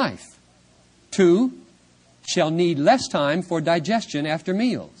out my life. 2, shall need less time for digestion after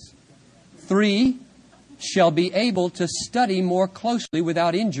meals. 3, shall be able to study more closely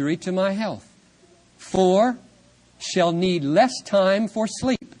without injury to my health. 4, shall need less time for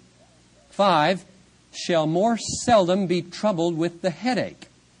sleep. 5, shall more seldom be troubled with the headache.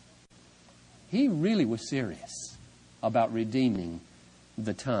 He really was serious about redeeming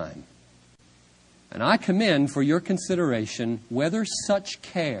the time. And I commend for your consideration whether such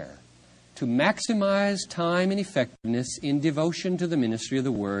care to maximize time and effectiveness in devotion to the ministry of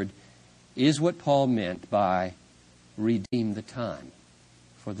the Word is what Paul meant by redeem the time,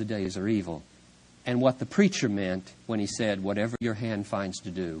 for the days are evil. And what the preacher meant when he said, whatever your hand finds to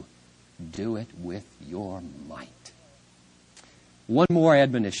do, do it with your might. One more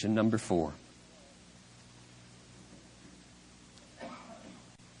admonition, number 4.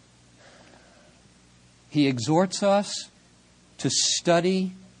 He exhorts us to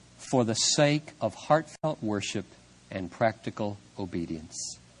study for the sake of heartfelt worship and practical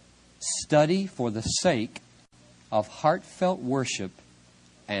obedience. Study for the sake of heartfelt worship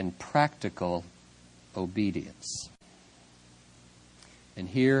and practical obedience. And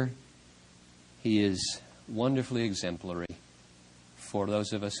here he is wonderfully exemplary for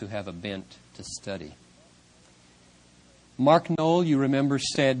those of us who have a bent to study. Mark Knoll, you remember,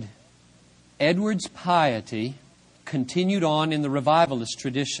 said, Edwards' piety continued on in the revivalist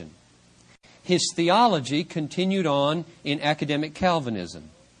tradition. His theology continued on in academic Calvinism.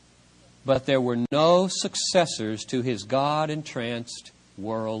 But there were no successors to his God-entranced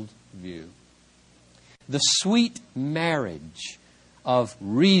world view. The sweet marriage of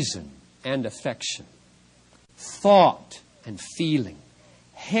reason and affection, thought and feeling,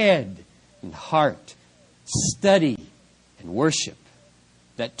 head and heart, study and worship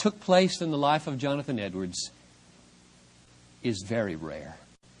that took place in the life of Jonathan Edwards is very rare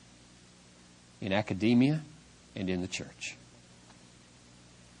in academia and in the church.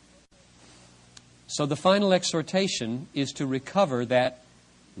 So the final exhortation is to recover that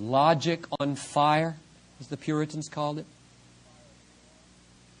logic on fire, as the Puritans called it.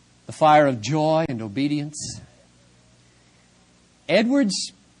 The fire of joy and obedience.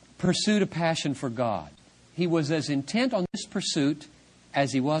 Edwards pursued a passion for God. He was as intent on this pursuit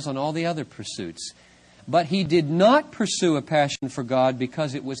as he was on all the other pursuits. But he did not pursue a passion for God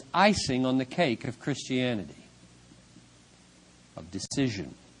because it was icing on the cake of Christianity, of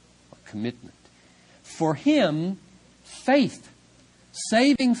decision, or commitment. For him, faith,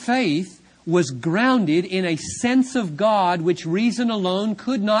 saving faith, was grounded in a sense of God which reason alone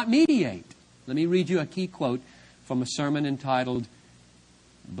could not mediate. Let me read you a key quote from a sermon entitled,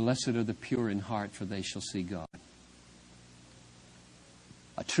 Blessed are the pure in heart, for they shall see God.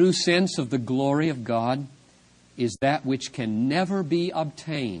 A true sense of the glory of God is that which can never be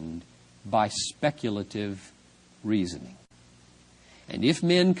obtained by speculative reasoning. And if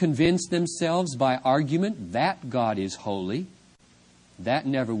men convince themselves by argument that God is holy, that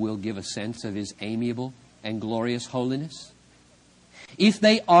never will give a sense of His amiable and glorious holiness. If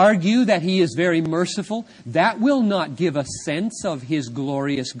they argue that He is very merciful, that will not give a sense of His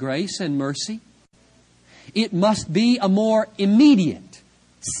glorious grace and mercy. It must be a more immediate,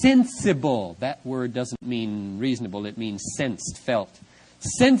 sensible, that word doesn't mean reasonable, it means sensed, felt,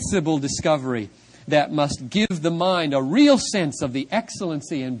 sensible discovery that must give the mind a real sense of the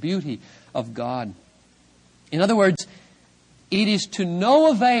excellency and beauty of God. In other words, it is to no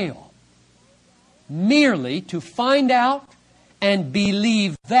avail merely to find out and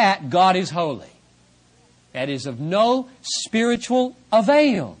believe that God is holy. That is of no spiritual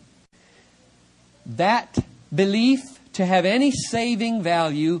avail. That belief, to have any saving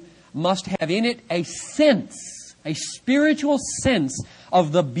value, must have in it a sense, a spiritual sense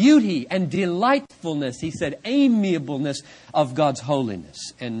of the beauty and delightfulness, he said, amiableness of God's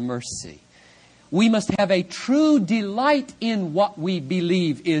holiness and mercy. We must have a true delight in what we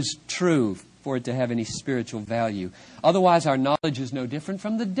believe is true for it to have any spiritual value. Otherwise, our knowledge is no different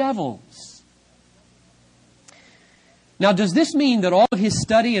from the devil's. Now, does this mean that all of his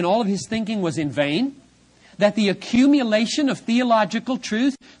study and all of his thinking was in vain? That the accumulation of theological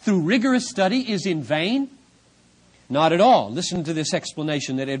truth through rigorous study is in vain? Not at all. Listen to this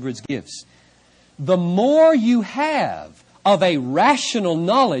explanation that Edwards gives. The more you have of a rational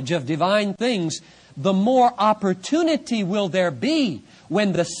knowledge of divine things, the more opportunity will there be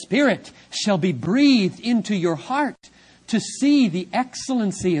when the Spirit shall be breathed into your heart to see the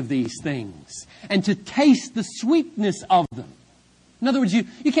excellency of these things and to taste the sweetness of them. In other words,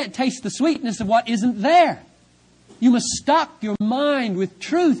 you can't taste the sweetness of what isn't there. You must stock your mind with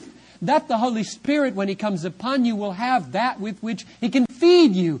truth, that the Holy Spirit, when He comes upon you, will have that with which He can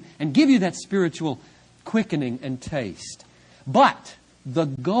feed you and give you that spiritual quickening and taste. But the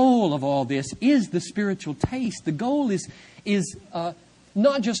goal of all this is the spiritual taste. The goal is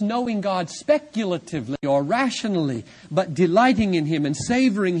not just knowing God speculatively or rationally, but delighting in Him and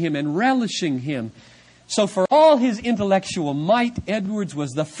savoring Him and relishing Him. So for all his intellectual might, Edwards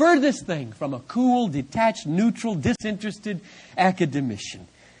was the furthest thing from a cool, detached, neutral, disinterested academician.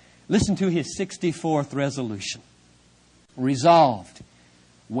 Listen to his 64th resolution. Resolved,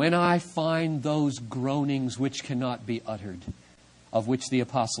 when I find those groanings which cannot be uttered, of which the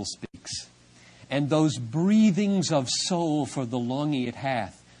apostle speaks, and those breathings of soul for the longing it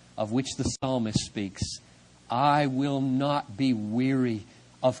hath, of which the psalmist speaks, I will not be weary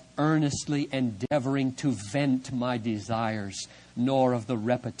of earnestly endeavoring to vent my desires, nor of the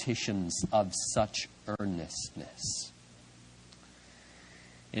repetitions of such earnestness.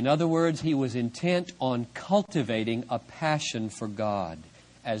 In other words, he was intent on cultivating a passion for God,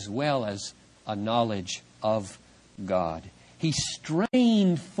 as well as a knowledge of God. He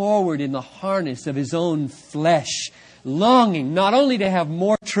strained forward in the harness of his own flesh, longing not only to have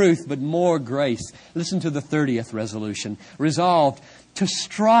more truth, but more grace. Listen to the 30th resolution. Resolved to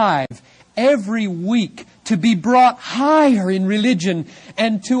strive every week to be brought higher in religion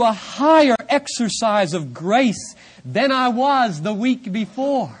and to a higher exercise of grace than I was the week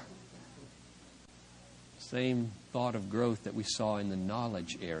before. Same thought of growth that we saw in the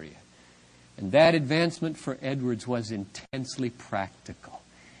knowledge area. And that advancement for Edwards was intensely practical.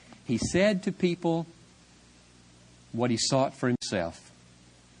 He said to people what he sought for himself.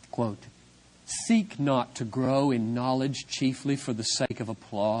 Quote, seek not to grow in knowledge chiefly for the sake of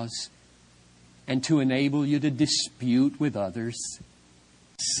applause and to enable you to dispute with others.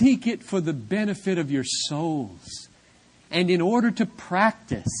 Seek it for the benefit of your souls and in order to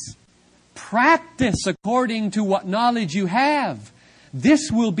practice according to what knowledge you have. This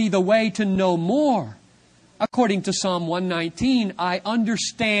will be the way to know more. According to Psalm 119, I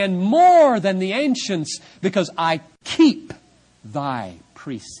understand more than the ancients because I keep thy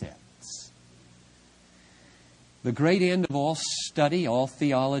precepts. The great end of all study, all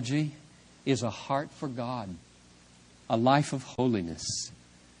theology, is a heart for God, a life of holiness,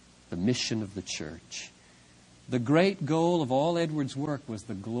 the mission of the church. The great goal of all Edwards' work was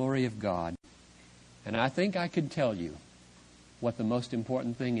the glory of God. And I think I could tell you what the most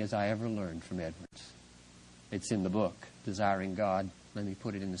important thing is I ever learned from Edwards. It's in the book, Desiring God. Let me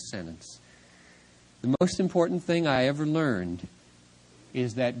put it in a sentence. The most important thing I ever learned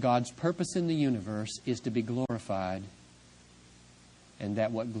is that God's purpose in the universe is to be glorified, and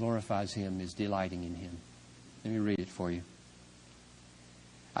that what glorifies Him is delighting in Him. Let me read it for you.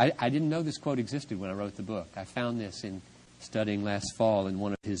 I didn't know this quote existed when I wrote the book. I found this in studying last fall in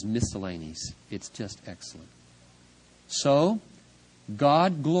one of his miscellanies. It's just excellent. So,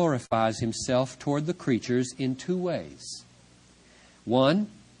 God glorifies Himself toward the creatures in two ways. One,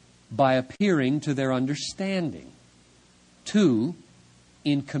 by appearing to their understanding. Two,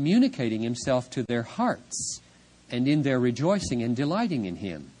 in communicating Himself to their hearts and in their rejoicing and delighting in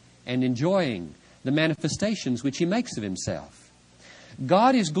Him and enjoying the manifestations which He makes of Himself.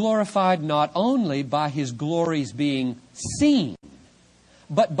 God is glorified not only by His glories being seen,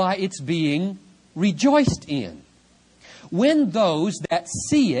 but by its being rejoiced in. When those that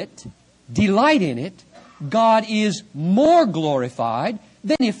see it delight in it, God is more glorified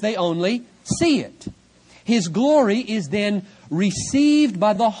than if they only see it. His glory is then received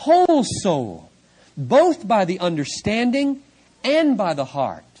by the whole soul, both by the understanding and by the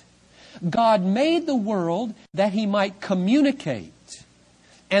heart. God made the world that He might communicate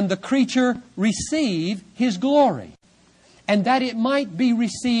and the creature receive His glory, and that it might be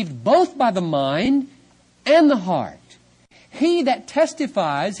received both by the mind and the heart. He that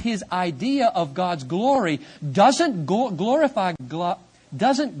testifies his idea of God's glory doesn't glorify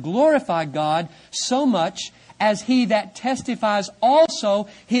God so much as he that testifies also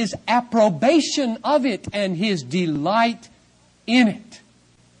His approbation of it and His delight in it.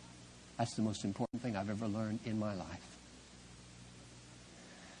 That's the most important thing I've ever learned in my life.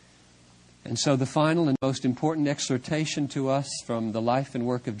 And so the final and most important exhortation to us from the life and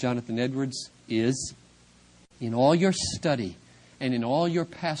work of Jonathan Edwards is, in all your study and in all your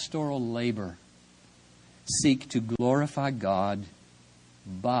pastoral labor, seek to glorify God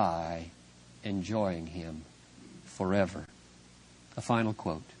by enjoying Him forever. A final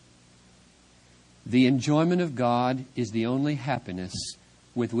quote. The enjoyment of God is the only happiness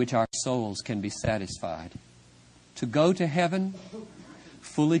with which our souls can be satisfied. To go to heaven,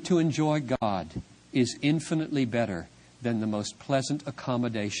 fully to enjoy God, is infinitely better than the most pleasant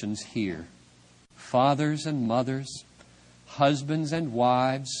accommodations here. Fathers and mothers, husbands and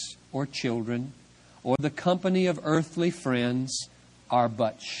wives or children, or the company of earthly friends are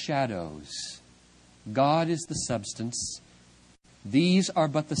but shadows. God is the substance. These are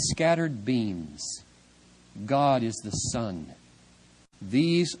but the scattered beams. God is the sun.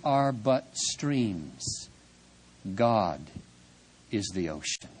 These are but streams. God is the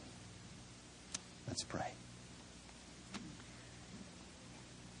ocean. Let's pray.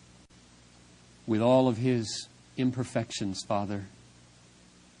 With all of his imperfections, Father,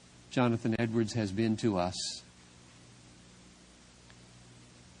 Jonathan Edwards has been to us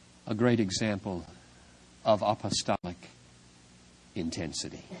a great example of apostolic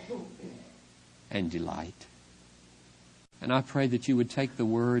intensity and delight. And I pray that you would take the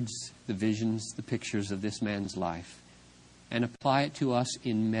words, the visions, the pictures of this man's life and apply it to us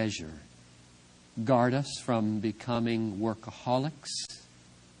in measure. Guard us from becoming workaholics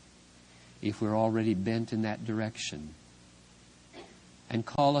if we're already bent in that direction. And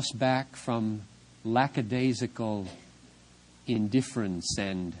call us back from lackadaisical indifference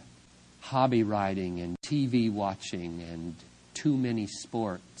and hobby riding and TV watching and too many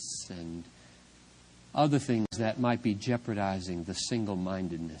sports and other things that might be jeopardizing the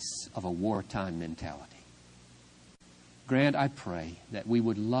single-mindedness of a wartime mentality. Grant, I pray, that we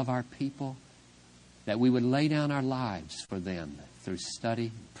would love our people, that we would lay down our lives for them through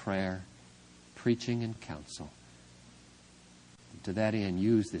study, prayer, preaching, and counsel. To that end,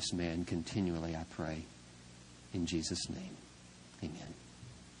 use this man continually, I pray. In Jesus' name, amen.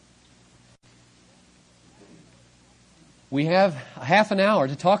 We have a half an hour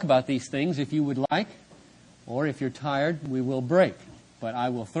to talk about these things if you would like, or if you're tired, we will break. But I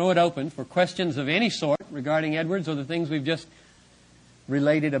will throw it open for questions of any sort regarding Edwards or the things we've just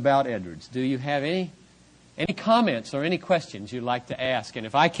related about Edwards. Do you have any comments or any questions you'd like to ask? And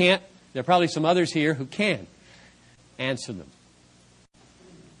if I can't, there are probably some others here who can answer them.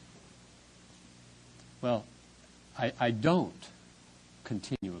 Well, I don't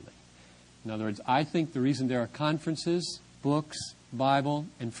continually. In other words, I think the reason there are conferences, books, Bible,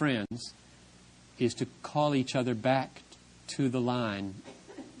 and friends is to call each other back to the line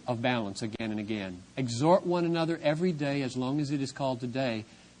of balance again and again. Exhort one another every day, as long as it is called today,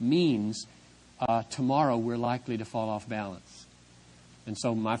 means tomorrow we're likely to fall off balance. And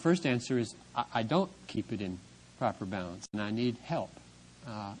so my first answer is I don't keep it in proper balance, and I need help.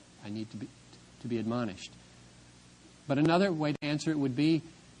 I need to be admonished. But another way to answer it would be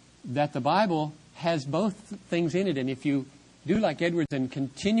that the Bible has both things in it, and if you do like Edwards and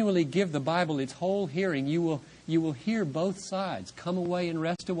continually give the Bible its whole hearing, you will hear both sides. Come away and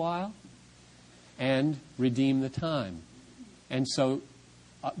rest a while, and redeem the time. And so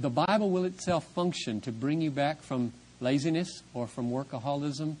the Bible will itself function to bring you back from laziness or from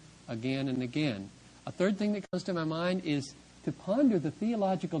workaholism again and again. A third thing that comes to my mind is to ponder the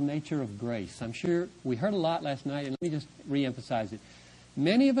theological nature of grace. I'm sure we heard a lot last night, and let me just reemphasize it.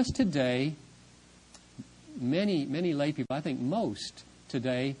 Many of us today, many lay people, I think most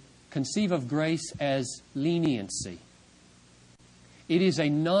today, conceive of grace as leniency. It is a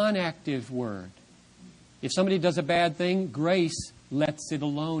non-active word. If somebody does a bad thing, grace lets it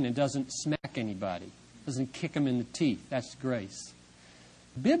alone and doesn't smack anybody, doesn't kick them in the teeth. That's grace.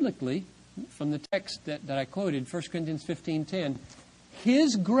 Biblically, from the text that I quoted, 1 Corinthians 15:10,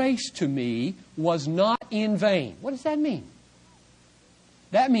 His grace to me was not in vain. What does that mean?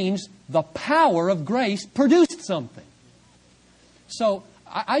 That means the power of grace produced something. So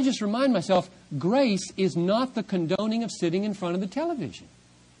I just remind myself, grace is not the condoning of sitting in front of the television.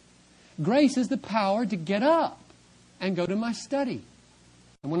 Grace is the power to get up and go to my study.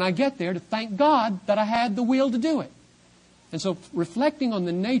 And when I get there, to thank God that I had the will to do it. And so reflecting on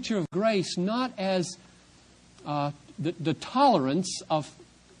the nature of grace, not as the tolerance of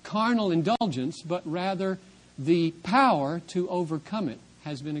carnal indulgence, but rather the power to overcome it,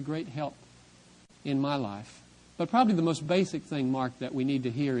 has been a great help in my life. But probably the most basic thing, Mark, that we need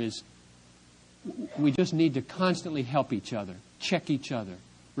to hear is we just need to constantly help each other, check each other,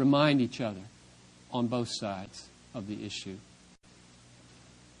 remind each other on both sides of the issue.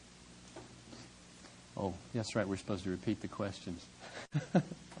 Oh, that's right. We're supposed to repeat the questions. I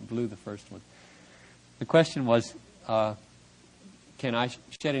blew the first one. The question was, can I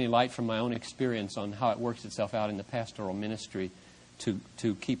shed any light from my own experience on how it works itself out in the pastoral ministry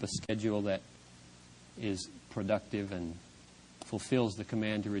to keep a schedule that is productive and fulfills the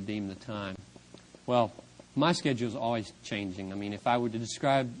command to redeem the time? Well, my schedule is always changing. I mean, if I were to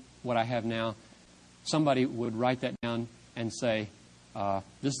describe what I have now, somebody would write that down and say,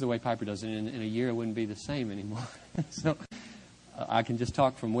 this is the way Piper does it. In a year, it wouldn't be the same anymore. So I can just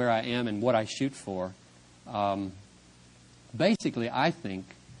talk from where I am and what I shoot for. Basically, I think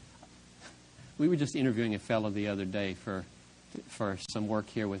we were just interviewing a fellow the other day for some work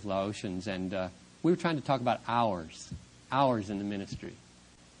here with Laotians, and we were trying to talk about hours in the ministry.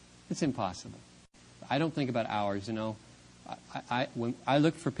 It's impossible. I don't think about hours, When I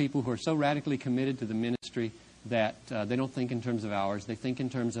look for people who are so radically committed to the ministry that they don't think in terms of hours. They think in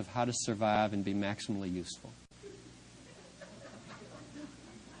terms of how to survive and be maximally useful.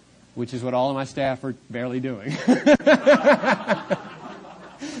 Which is what all of my staff are barely doing.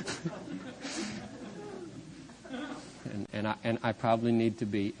 and I probably need to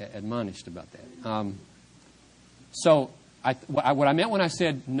be admonished about that. What I meant when I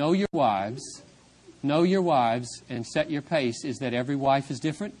said know your wives and set your pace is that every wife is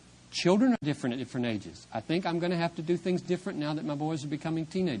different. Children are different at different ages. I think I'm going to have to do things different now that my boys are becoming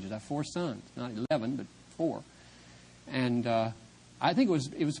teenagers. I have 4 sons, not 11, but 4. And I think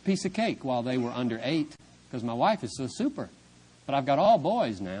it was a piece of cake while they were under 8 because my wife is so super. But I've got all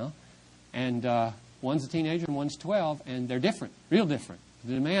boys now, and one's a teenager and one's 12, and they're different, real different.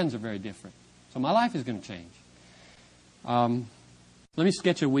 The demands are very different. So my life is going to change. Let me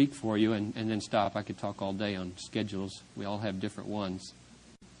sketch a week for you and then stop. I could talk all day on schedules. We all have different ones.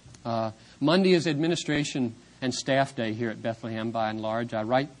 Monday is administration and staff day here at Bethlehem by and large. I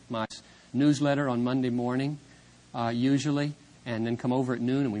write my newsletter on Monday morning, usually, and then come over at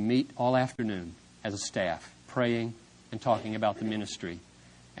noon and we meet all afternoon as a staff, praying and talking about the ministry.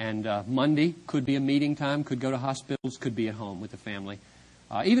 And Monday could be a meeting time, could go to hospitals, could be at home with the family.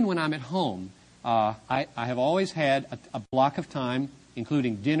 Even when I'm at home, I have always had a block of time,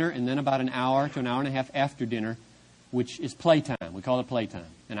 including dinner and then about an hour to an hour and a half after dinner, which is playtime. We call it playtime.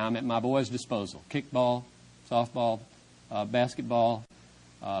 And I'm at my boys' disposal. Kickball, softball, basketball,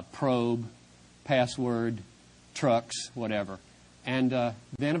 probe, password, trucks, whatever. And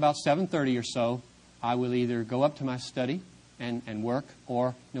then about 7:30 or so, I will either go up to my study and work,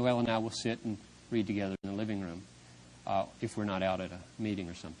 or Noelle and I will sit and read together in the living room if we're not out at a meeting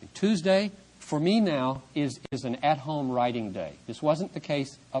or something. Tuesday, for me now, is an at-home writing day. This wasn't the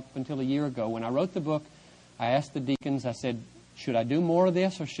case up until a year ago. When I wrote the book, I asked the deacons, I said, should I do more of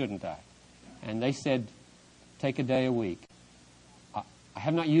this or shouldn't I? And they said, take a day a week. I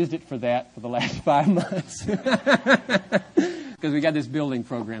have not used it for that for the last 5 months. Because we got this building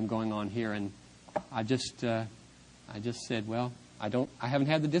program going on here, and I just said, well, I haven't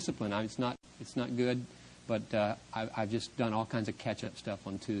had the discipline. It's not good, but I've just done all kinds of catch-up stuff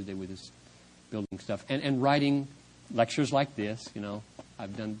on Tuesday with this building stuff. And writing lectures like this,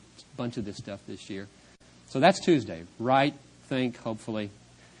 I've done a bunch of this stuff this year. So that's Tuesday. Write, think, hopefully.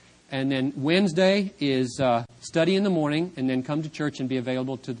 And then Wednesday is study in the morning, and then come to church and be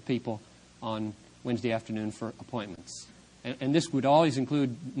available to the people on Wednesday afternoon for appointments. And this would always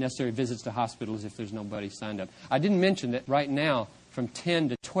include necessary visits to hospitals if there's nobody signed up. I didn't mention that right now, from 10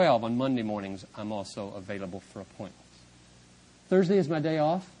 to 12 on Monday mornings, I'm also available for appointments. Thursday is my day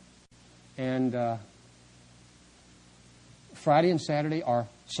off, and Friday and Saturday are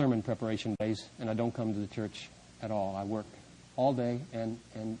sermon preparation days, and I don't come to the church at all. I work all day and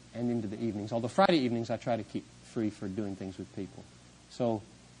into the evenings. Although Friday evenings I try to keep free for doing things with people. So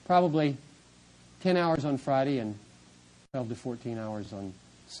probably 10 hours on Friday and 12 to 14 hours on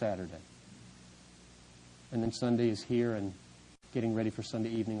Saturday. And then Sunday is here and getting ready for Sunday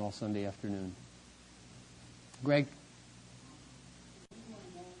evening all Sunday afternoon. Greg?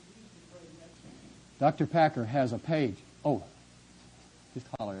 Dr. Packer has a page. Oh, just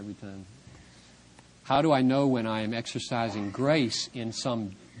holler every time. How do I know when I am exercising grace in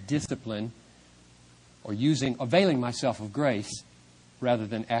some discipline or availing myself of grace rather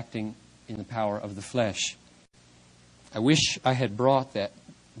than acting in the power of the flesh? I wish I had brought that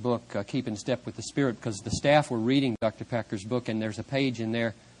book, Keep in Step with the Spirit, because the staff were reading Dr. Packer's book, and there's a page in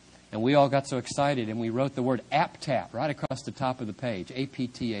there, and we all got so excited, and we wrote the word APTAT right across the top of the page,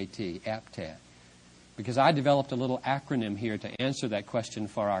 A-P-T-A-T, APTAT. Because I developed a little acronym here to answer that question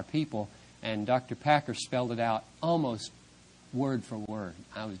for our people, and Dr. Packer spelled it out almost word for word.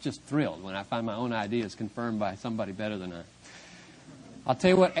 I was just thrilled when I find my own ideas confirmed by somebody better than I. I'll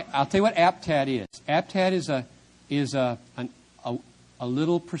tell you what APTAT is. APTAT is a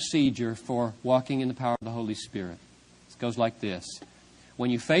little procedure for walking in the power of the Holy Spirit. It goes like this. When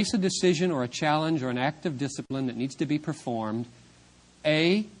you face a decision or a challenge or an act of discipline that needs to be performed,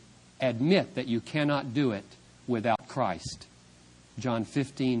 A, admit that you cannot do it without Christ. John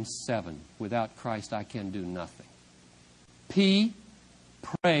 15:7. Without Christ I can do nothing. P,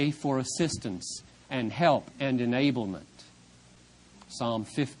 pray for assistance and help and enablement. Psalm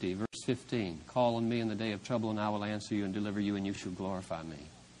 50, verse 15. Call on me in the day of trouble, and I will answer you and deliver you, and you shall glorify me.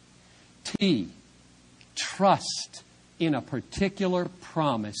 T, trust in a particular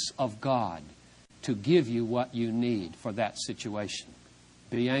promise of God to give you what you need for that situation.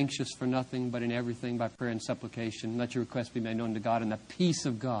 Be anxious for nothing, but in everything by prayer and supplication. Let your requests be made known to God, and the peace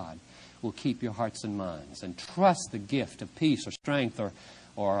of God, will keep your hearts and minds. And trust the gift of peace or strength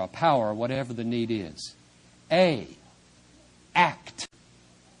or power or whatever the need is. A, act.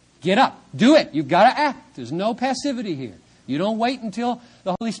 Get up. Do it. You've got to act. There's no passivity here. You don't wait until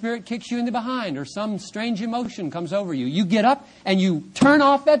the Holy Spirit kicks you in the behind or some strange emotion comes over you. You get up and you turn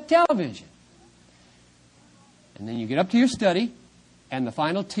off that television. And then you get up to your study, and the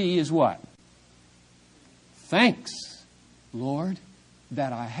final T is what? Thanks, Lord,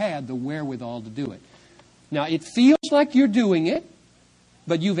 that I had the wherewithal to do it. Now, it feels like you're doing it,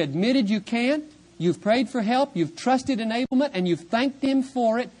 but you've admitted you can't. You've prayed for help. You've trusted enablement, and you've thanked Him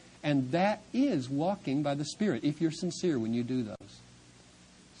for it. And that is walking by the Spirit, if you're sincere when you do those.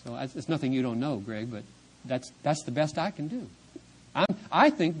 So it's nothing you don't know, Greg, but that's the best I can do.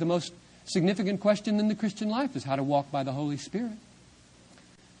 I think the most significant question in the Christian life is how to walk by the Holy Spirit.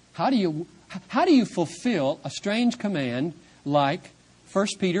 How do you fulfill a strange command like 1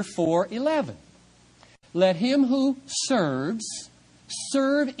 Peter 4:11? Let him who serves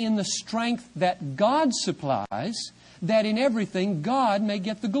serve in the strength that God supplies, that in everything God may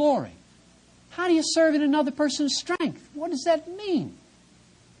get the glory. How do you serve in another person's strength? What does that mean?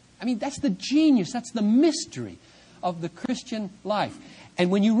 I mean, that's the genius, that's the mystery of the Christian life. And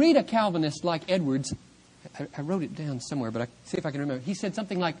when you read a Calvinist like Edwards, I wrote it down somewhere, but see if I can remember. He said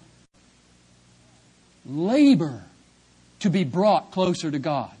something like, labor to be brought closer to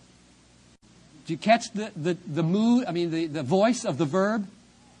God. Did you catch the mood, the voice of the verb?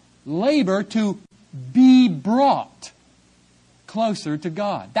 Labor to be brought closer to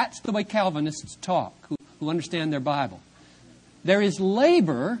God. That's the way Calvinists talk, who understand their Bible. There is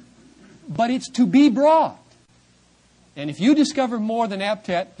labor, but it's to be brought. And if you discover more than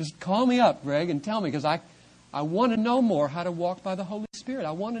Aptet, just call me up, Greg, and tell me, because I want to know more how to walk by the Holy Spirit.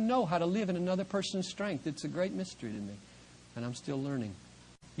 I want to know how to live in another person's strength. It's a great mystery to me, and I'm still learning.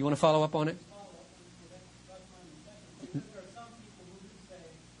 You want to follow up on it?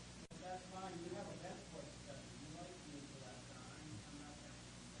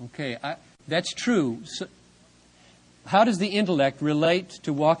 Okay, that's true. So, how does the intellect relate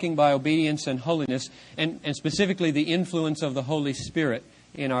to walking by obedience and holiness, and specifically the influence of the Holy Spirit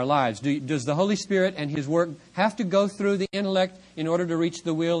in our lives? Does the Holy Spirit and His work have to go through the intellect in order to reach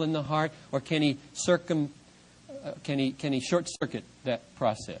the will and the heart, or can He short circuit that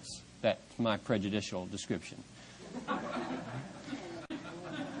process? That's my prejudicial description.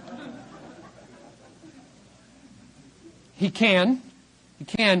 He can,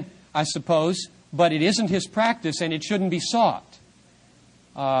 I suppose, but it isn't His practice and it shouldn't be sought.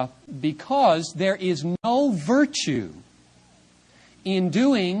 Because there is no virtue in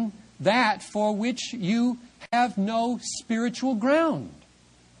doing that for which you have no spiritual ground.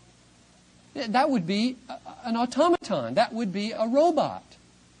 That would be an automaton. That would be a robot.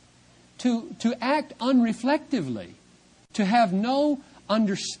 To act unreflectively, to have no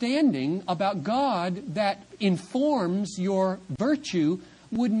understanding about God that informs your virtue,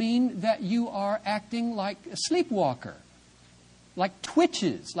 would mean that you are acting like a sleepwalker, like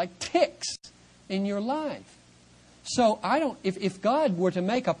twitches, like ticks in your life. So if God were to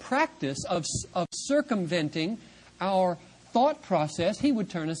make a practice of circumventing our thought process, He would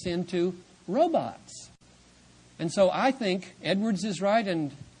turn us into robots. And so I think Edwards is right,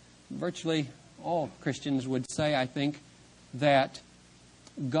 and virtually all Christians would say, I think, that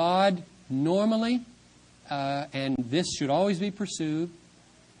God normally, and this should always be pursued,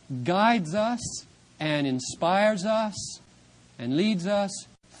 guides us and inspires us and leads us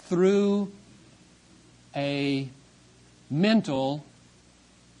through a mental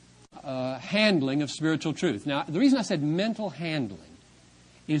handling of spiritual truth. Now, the reason I said mental handling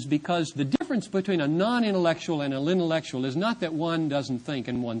is because the difference between a non-intellectual and an intellectual is not that one doesn't think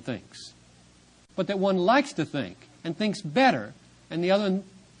and one thinks, but that one likes to think and thinks better, and the other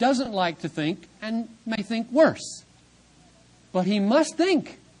doesn't like to think and may think worse. But he must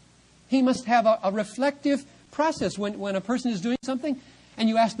think. He must have a reflective process when a person is doing something and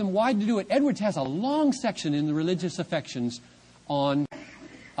you ask them why to do it. Edwards has a long section in the religious affections on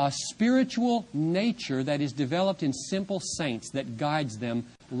a spiritual nature that is developed in simple saints that guides them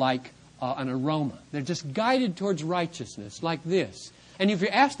like an aroma. They're just guided towards righteousness like this. And if you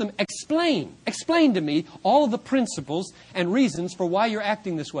ask them, explain to me all of the principles and reasons for why you're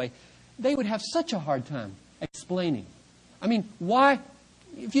acting this way, they would have such a hard time explaining. I mean, why?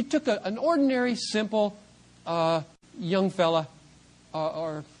 If you took an ordinary, simple young fella,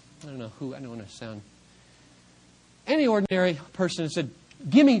 or I don't know who, I don't want to sound, any ordinary person and said,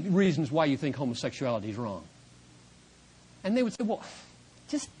 give me reasons why you think homosexuality is wrong. And they would say, well,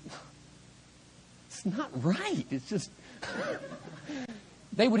 it's not right. It's just...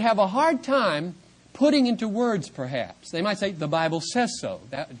 they would have a hard time putting into words, perhaps. They might say, the Bible says so.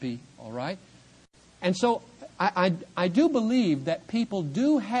 That would be all right. And so I do believe that people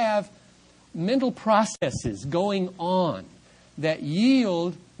do have mental processes going on that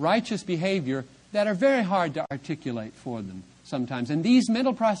yield righteous behavior that are very hard to articulate for them sometimes. And these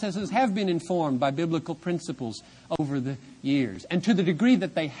mental processes have been informed by biblical principles over the years. And to the degree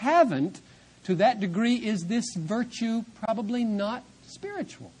that they haven't, to that degree is this virtue probably not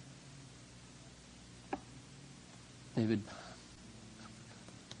spiritual. David,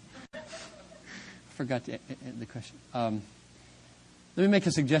 I forgot to end the question. Let me make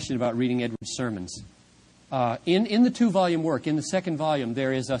a suggestion about reading Edwards' sermons. In the 2-volume work, in the second volume,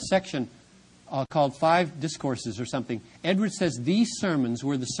 there is a section called 5 Discourses or something. Edwards says these sermons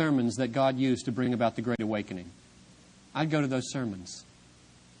were the sermons that God used to bring about the Great Awakening. I'd go to those sermons,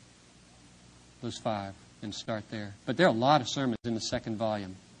 those 5, and start there. But there are a lot of sermons in the second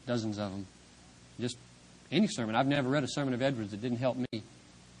volume, dozens of them. Just any sermon. I've never read a sermon of Edwards that didn't help me.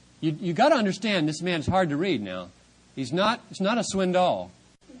 You got to understand, this man is hard to read now. It's not a Swindoll.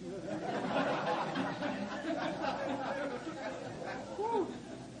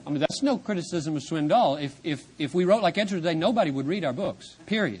 I mean, that's no criticism of Swindoll. If we wrote like Edwards today, nobody would read our books,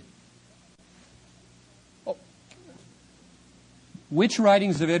 period. Oh. Which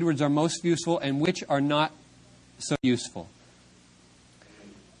writings of Edwards are most useful and which are not so useful?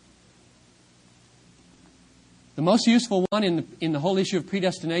 The most useful one in the whole issue of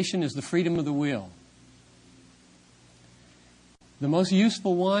predestination is the freedom of the will. The most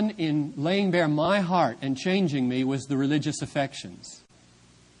useful one in laying bare my heart and changing me was the religious affections.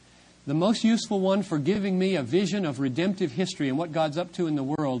 The most useful one for giving me a vision of redemptive history and what God's up to in the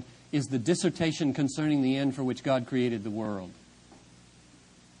world is the dissertation concerning the end for which God created the world.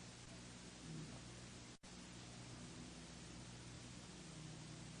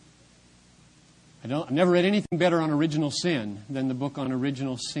 I've never read anything better on original sin than the book on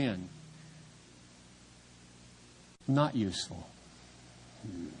original sin. Not useful.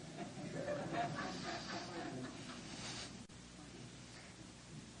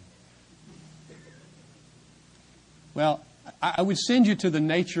 Well, I would send you to The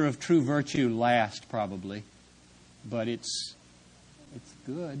Nature of True Virtue last, probably. But it's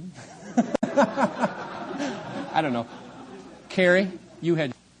good. I don't know. Carrie, you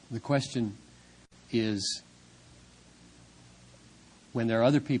had... The question is, when there are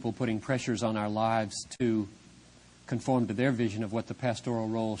other people putting pressures on our lives to conform to their vision of what the pastoral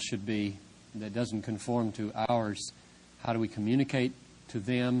role should be that doesn't conform to ours, how do we communicate to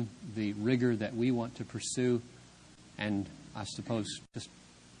them the rigor that we want to pursue? And I suppose just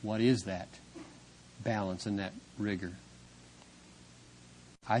what is that balance and that rigor?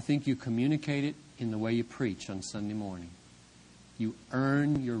 I think you communicate it in the way you preach on Sunday morning. You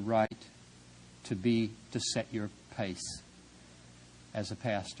earn your right to set your pace as a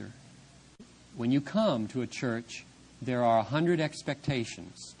pastor. When you come to a church, there are 100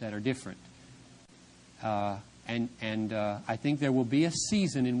 expectations that are different. And I think there will be a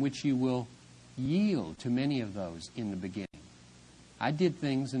season in which you will yield to many of those in the beginning. I did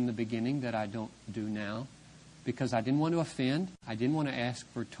things in the beginning that I don't do now because I didn't want to offend. I didn't want to ask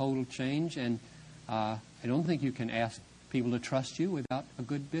for total change. And I don't think you can ask people to trust you without a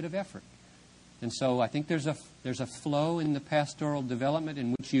good bit of effort. And so I think there's a flow in the pastoral development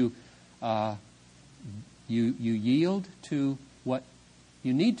in which you yield to what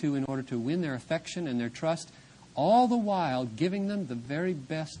you need to in order to win their affection and their trust, all the while giving them the very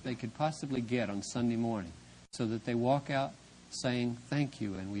best they could possibly get on Sunday morning so that they walk out saying, thank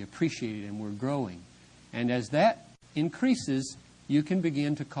you, and we appreciate it, and we're growing. And as that increases, you can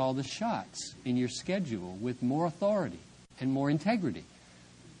begin to call the shots in your schedule with more authority and more integrity.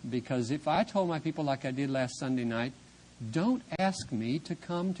 Because if I told my people like I did last Sunday night, don't ask me to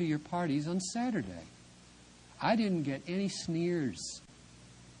come to your parties on Saturday, I didn't get any sneers.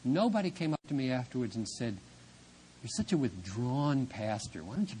 Nobody came up to me afterwards and said, you're such a withdrawn pastor.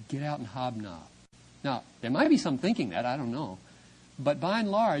 Why don't you get out and hobnob? Now, there might be some thinking that, I don't know. But by and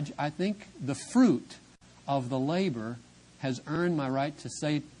large, I think the fruit of the labor has earned my right to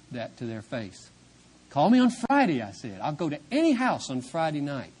say that to their face. Call me on Friday, I said. I'll go to any house on Friday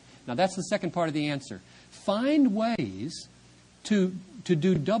night. Now, that's the second part of the answer. Find ways to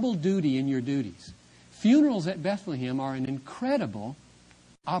do double duty in your duties. Funerals at Bethlehem are an incredible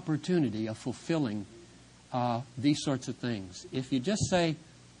opportunity of fulfilling these sorts of things. If you just say,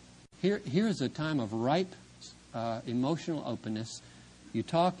 here's a time of ripe emotional openness. You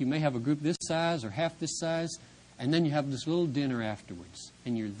talk, you may have a group this size or half this size, and then you have this little dinner afterwards,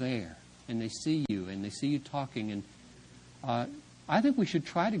 and you're there. And they see you, and they see you talking. And I think we should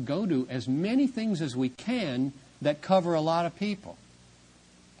try to go to as many things as we can that cover a lot of people.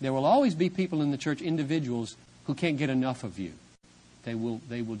 There will always be people in the church, individuals, who can't get enough of you. They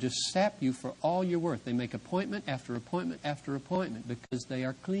will just sap you for all you're worth. They make appointment after appointment after appointment because they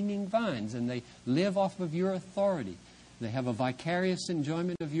are clinging vines and they live off of your authority. They have a vicarious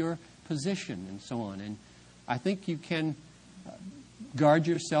enjoyment of your position and so on. And I think you can guard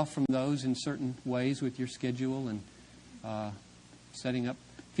yourself from those in certain ways with your schedule and setting up.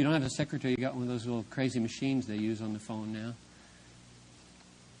 If you don't have a secretary, you got one of those little crazy machines they use on the phone now.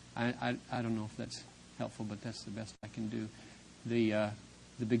 I don't know if that's helpful, but that's the best I can do. The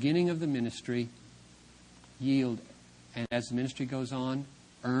beginning of the ministry, yield, and as the ministry goes on,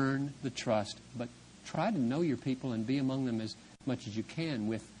 earn the trust. But try to know your people and be among them as much as you can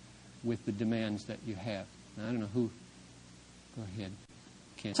with the demands that you have. Now, I don't know who. Go ahead.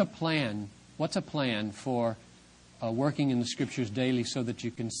 What's a plan for working in the Scriptures daily so that you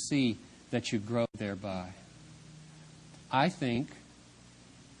can see that you grow thereby? I think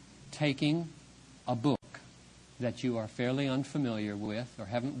taking a book that you are fairly unfamiliar with or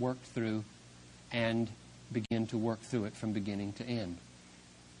haven't worked through and begin to work through it from beginning to end.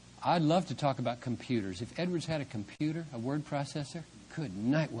 I'd love to talk about computers. If Edwards had a computer, a word processor, good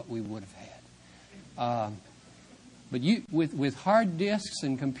night what we would have had. But with hard disks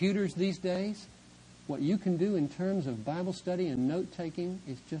and computers these days, what you can do in terms of Bible study and note-taking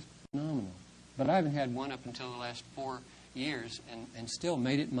is just phenomenal. But I haven't had one up until the last 4 years and still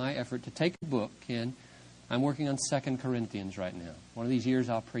made it my effort to take a book, Ken. I'm working on 2 Corinthians right now. One of these years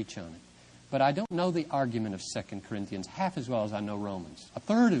I'll preach on it. But I don't know the argument of 2 Corinthians half as well as I know Romans. A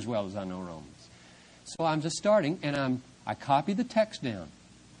third as well as I know Romans. So I'm just starting, and I copy the text down.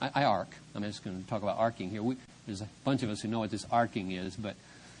 I arc. I'm just going to talk about arcing here. There's a bunch of us who know what this arcing is, but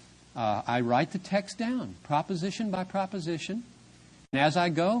I write the text down, proposition by proposition. And as I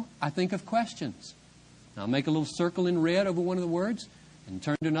go, I think of questions. I'll make a little circle in red over one of the words and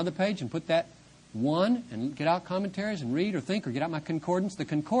turn to another page and put that one and get out commentaries and read or think or get out my concordance. The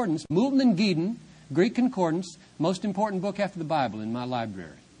concordance, Moulton and Gieden, Greek concordance, most important book after the Bible in my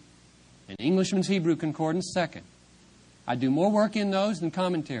library. And Englishman's Hebrew concordance, second. I do more work in those than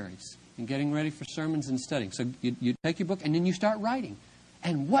commentaries and getting ready for sermons and studying. So you take your book and then you start writing.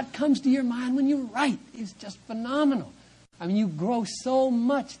 And what comes to your mind when you write is just phenomenal. I mean, you grow so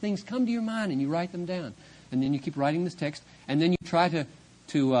much. Things come to your mind and you write them down. And then you keep writing this text. And then you try to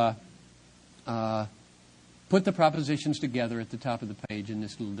put the propositions together at the top of the page in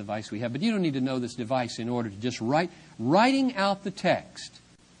this little device we have. But you don't need to know this device in order to just write. Writing out the text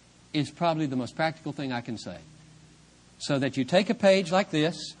is probably the most practical thing I can say. So that you take a page like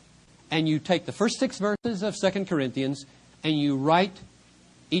this, and you take the first 6 verses of 2 Corinthians, and you write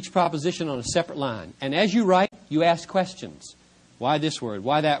each proposition on a separate line. And as you write, you ask questions. Why this word?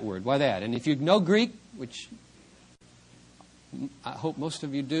 Why that word? Why that? And if you know Greek, which I hope most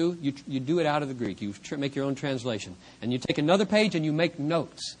of you do, you do it out of the Greek. You make your own translation. And you take another page and you make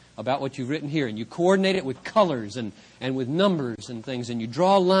notes about what you've written here. And you coordinate it with colors and with numbers and things. And you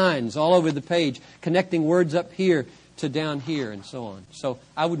draw lines all over the page, connecting words up here to down here and so on. So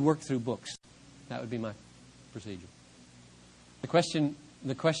I would work through books. That would be my procedure. The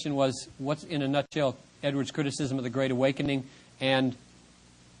question was, what's in a nutshell Edwards' criticism of the Great Awakening and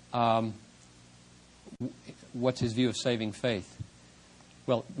what's his view of saving faith?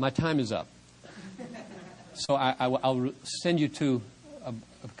 Well, my time is up. So I'll send you to a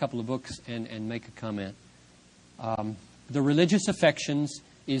couple of books and make a comment. The Religious Affections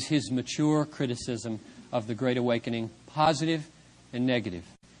is his mature criticism of the Great Awakening, positive and negative.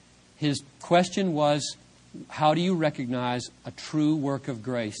 His question was, how do you recognize a true work of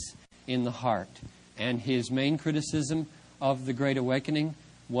grace in the heart? And his main criticism of the Great Awakening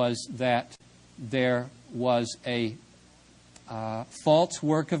was that there was a false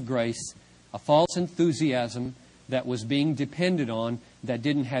work of grace, a false enthusiasm that was being depended on that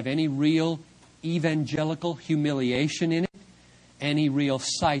didn't have any real evangelical humiliation in it, any real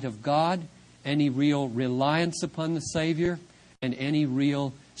sight of God, any real reliance upon the Savior, and any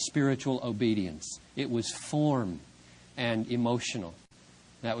real spiritual obedience. It was form and emotional.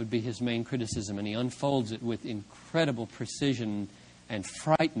 That would be his main criticism, and he unfolds it with incredible precision and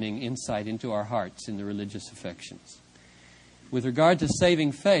frightening insight into our hearts in the Religious Affections. With regard to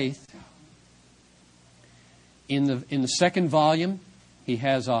saving faith, in the second volume, he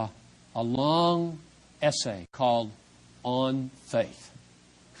has a long essay called On Faith.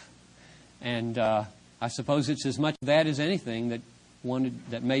 And I suppose it's as much that as anything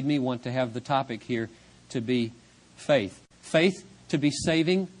that made me want to have the topic here to be faith. Faith, to be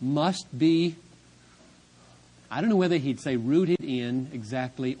saving, must be I don't know whether he'd say rooted in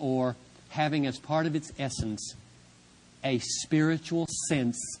exactly, or having as part of its essence a spiritual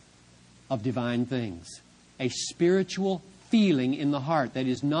sense of divine things. A spiritual feeling in the heart that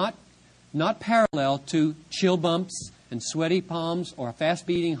is not parallel to chill bumps and sweaty palms or a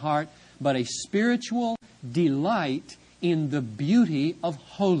fast-beating heart, but a spiritual delight in the beauty of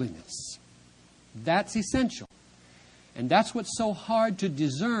holiness. That's essential. And that's what's so hard to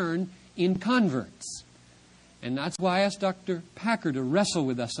discern in converts. And that's why I asked Dr. Packer to wrestle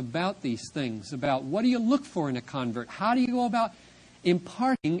with us about these things, about what do you look for in a convert? How do you go about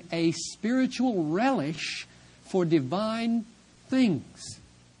imparting a spiritual relish for divine things?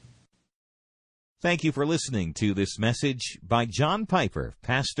 Thank you for listening to this message by John Piper,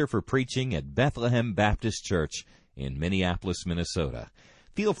 pastor for preaching at Bethlehem Baptist Church in Minneapolis, Minnesota.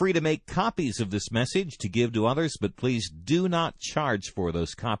 Feel free to make copies of this message to give to others, but please do not charge for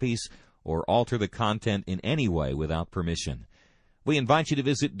those copies or alter the content in any way without permission. We invite you to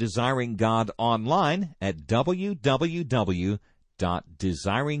visit Desiring God online at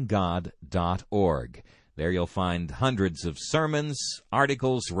www.desiringgod.org. There you'll find hundreds of sermons,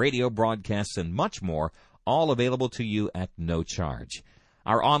 articles, radio broadcasts, and much more, all available to you at no charge.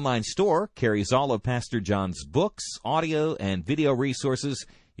 Our online store carries all of Pastor John's books, audio, and video resources.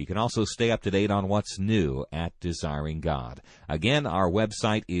 You can also stay up to date on what's new at Desiring God. Again, our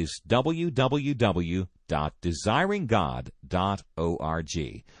website is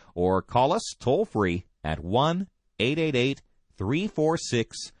www.desiringgod.org. Or call us toll-free at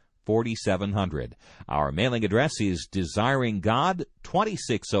 1-888-346-4700. Our mailing address is Desiring God,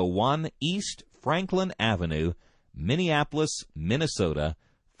 2601 East Franklin Avenue, Minneapolis, Minnesota,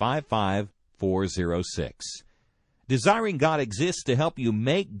 55406. Desiring God exists to help you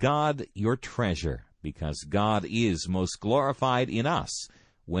make God your treasure, because God is most glorified in us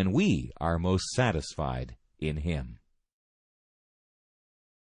when we are most satisfied in Him.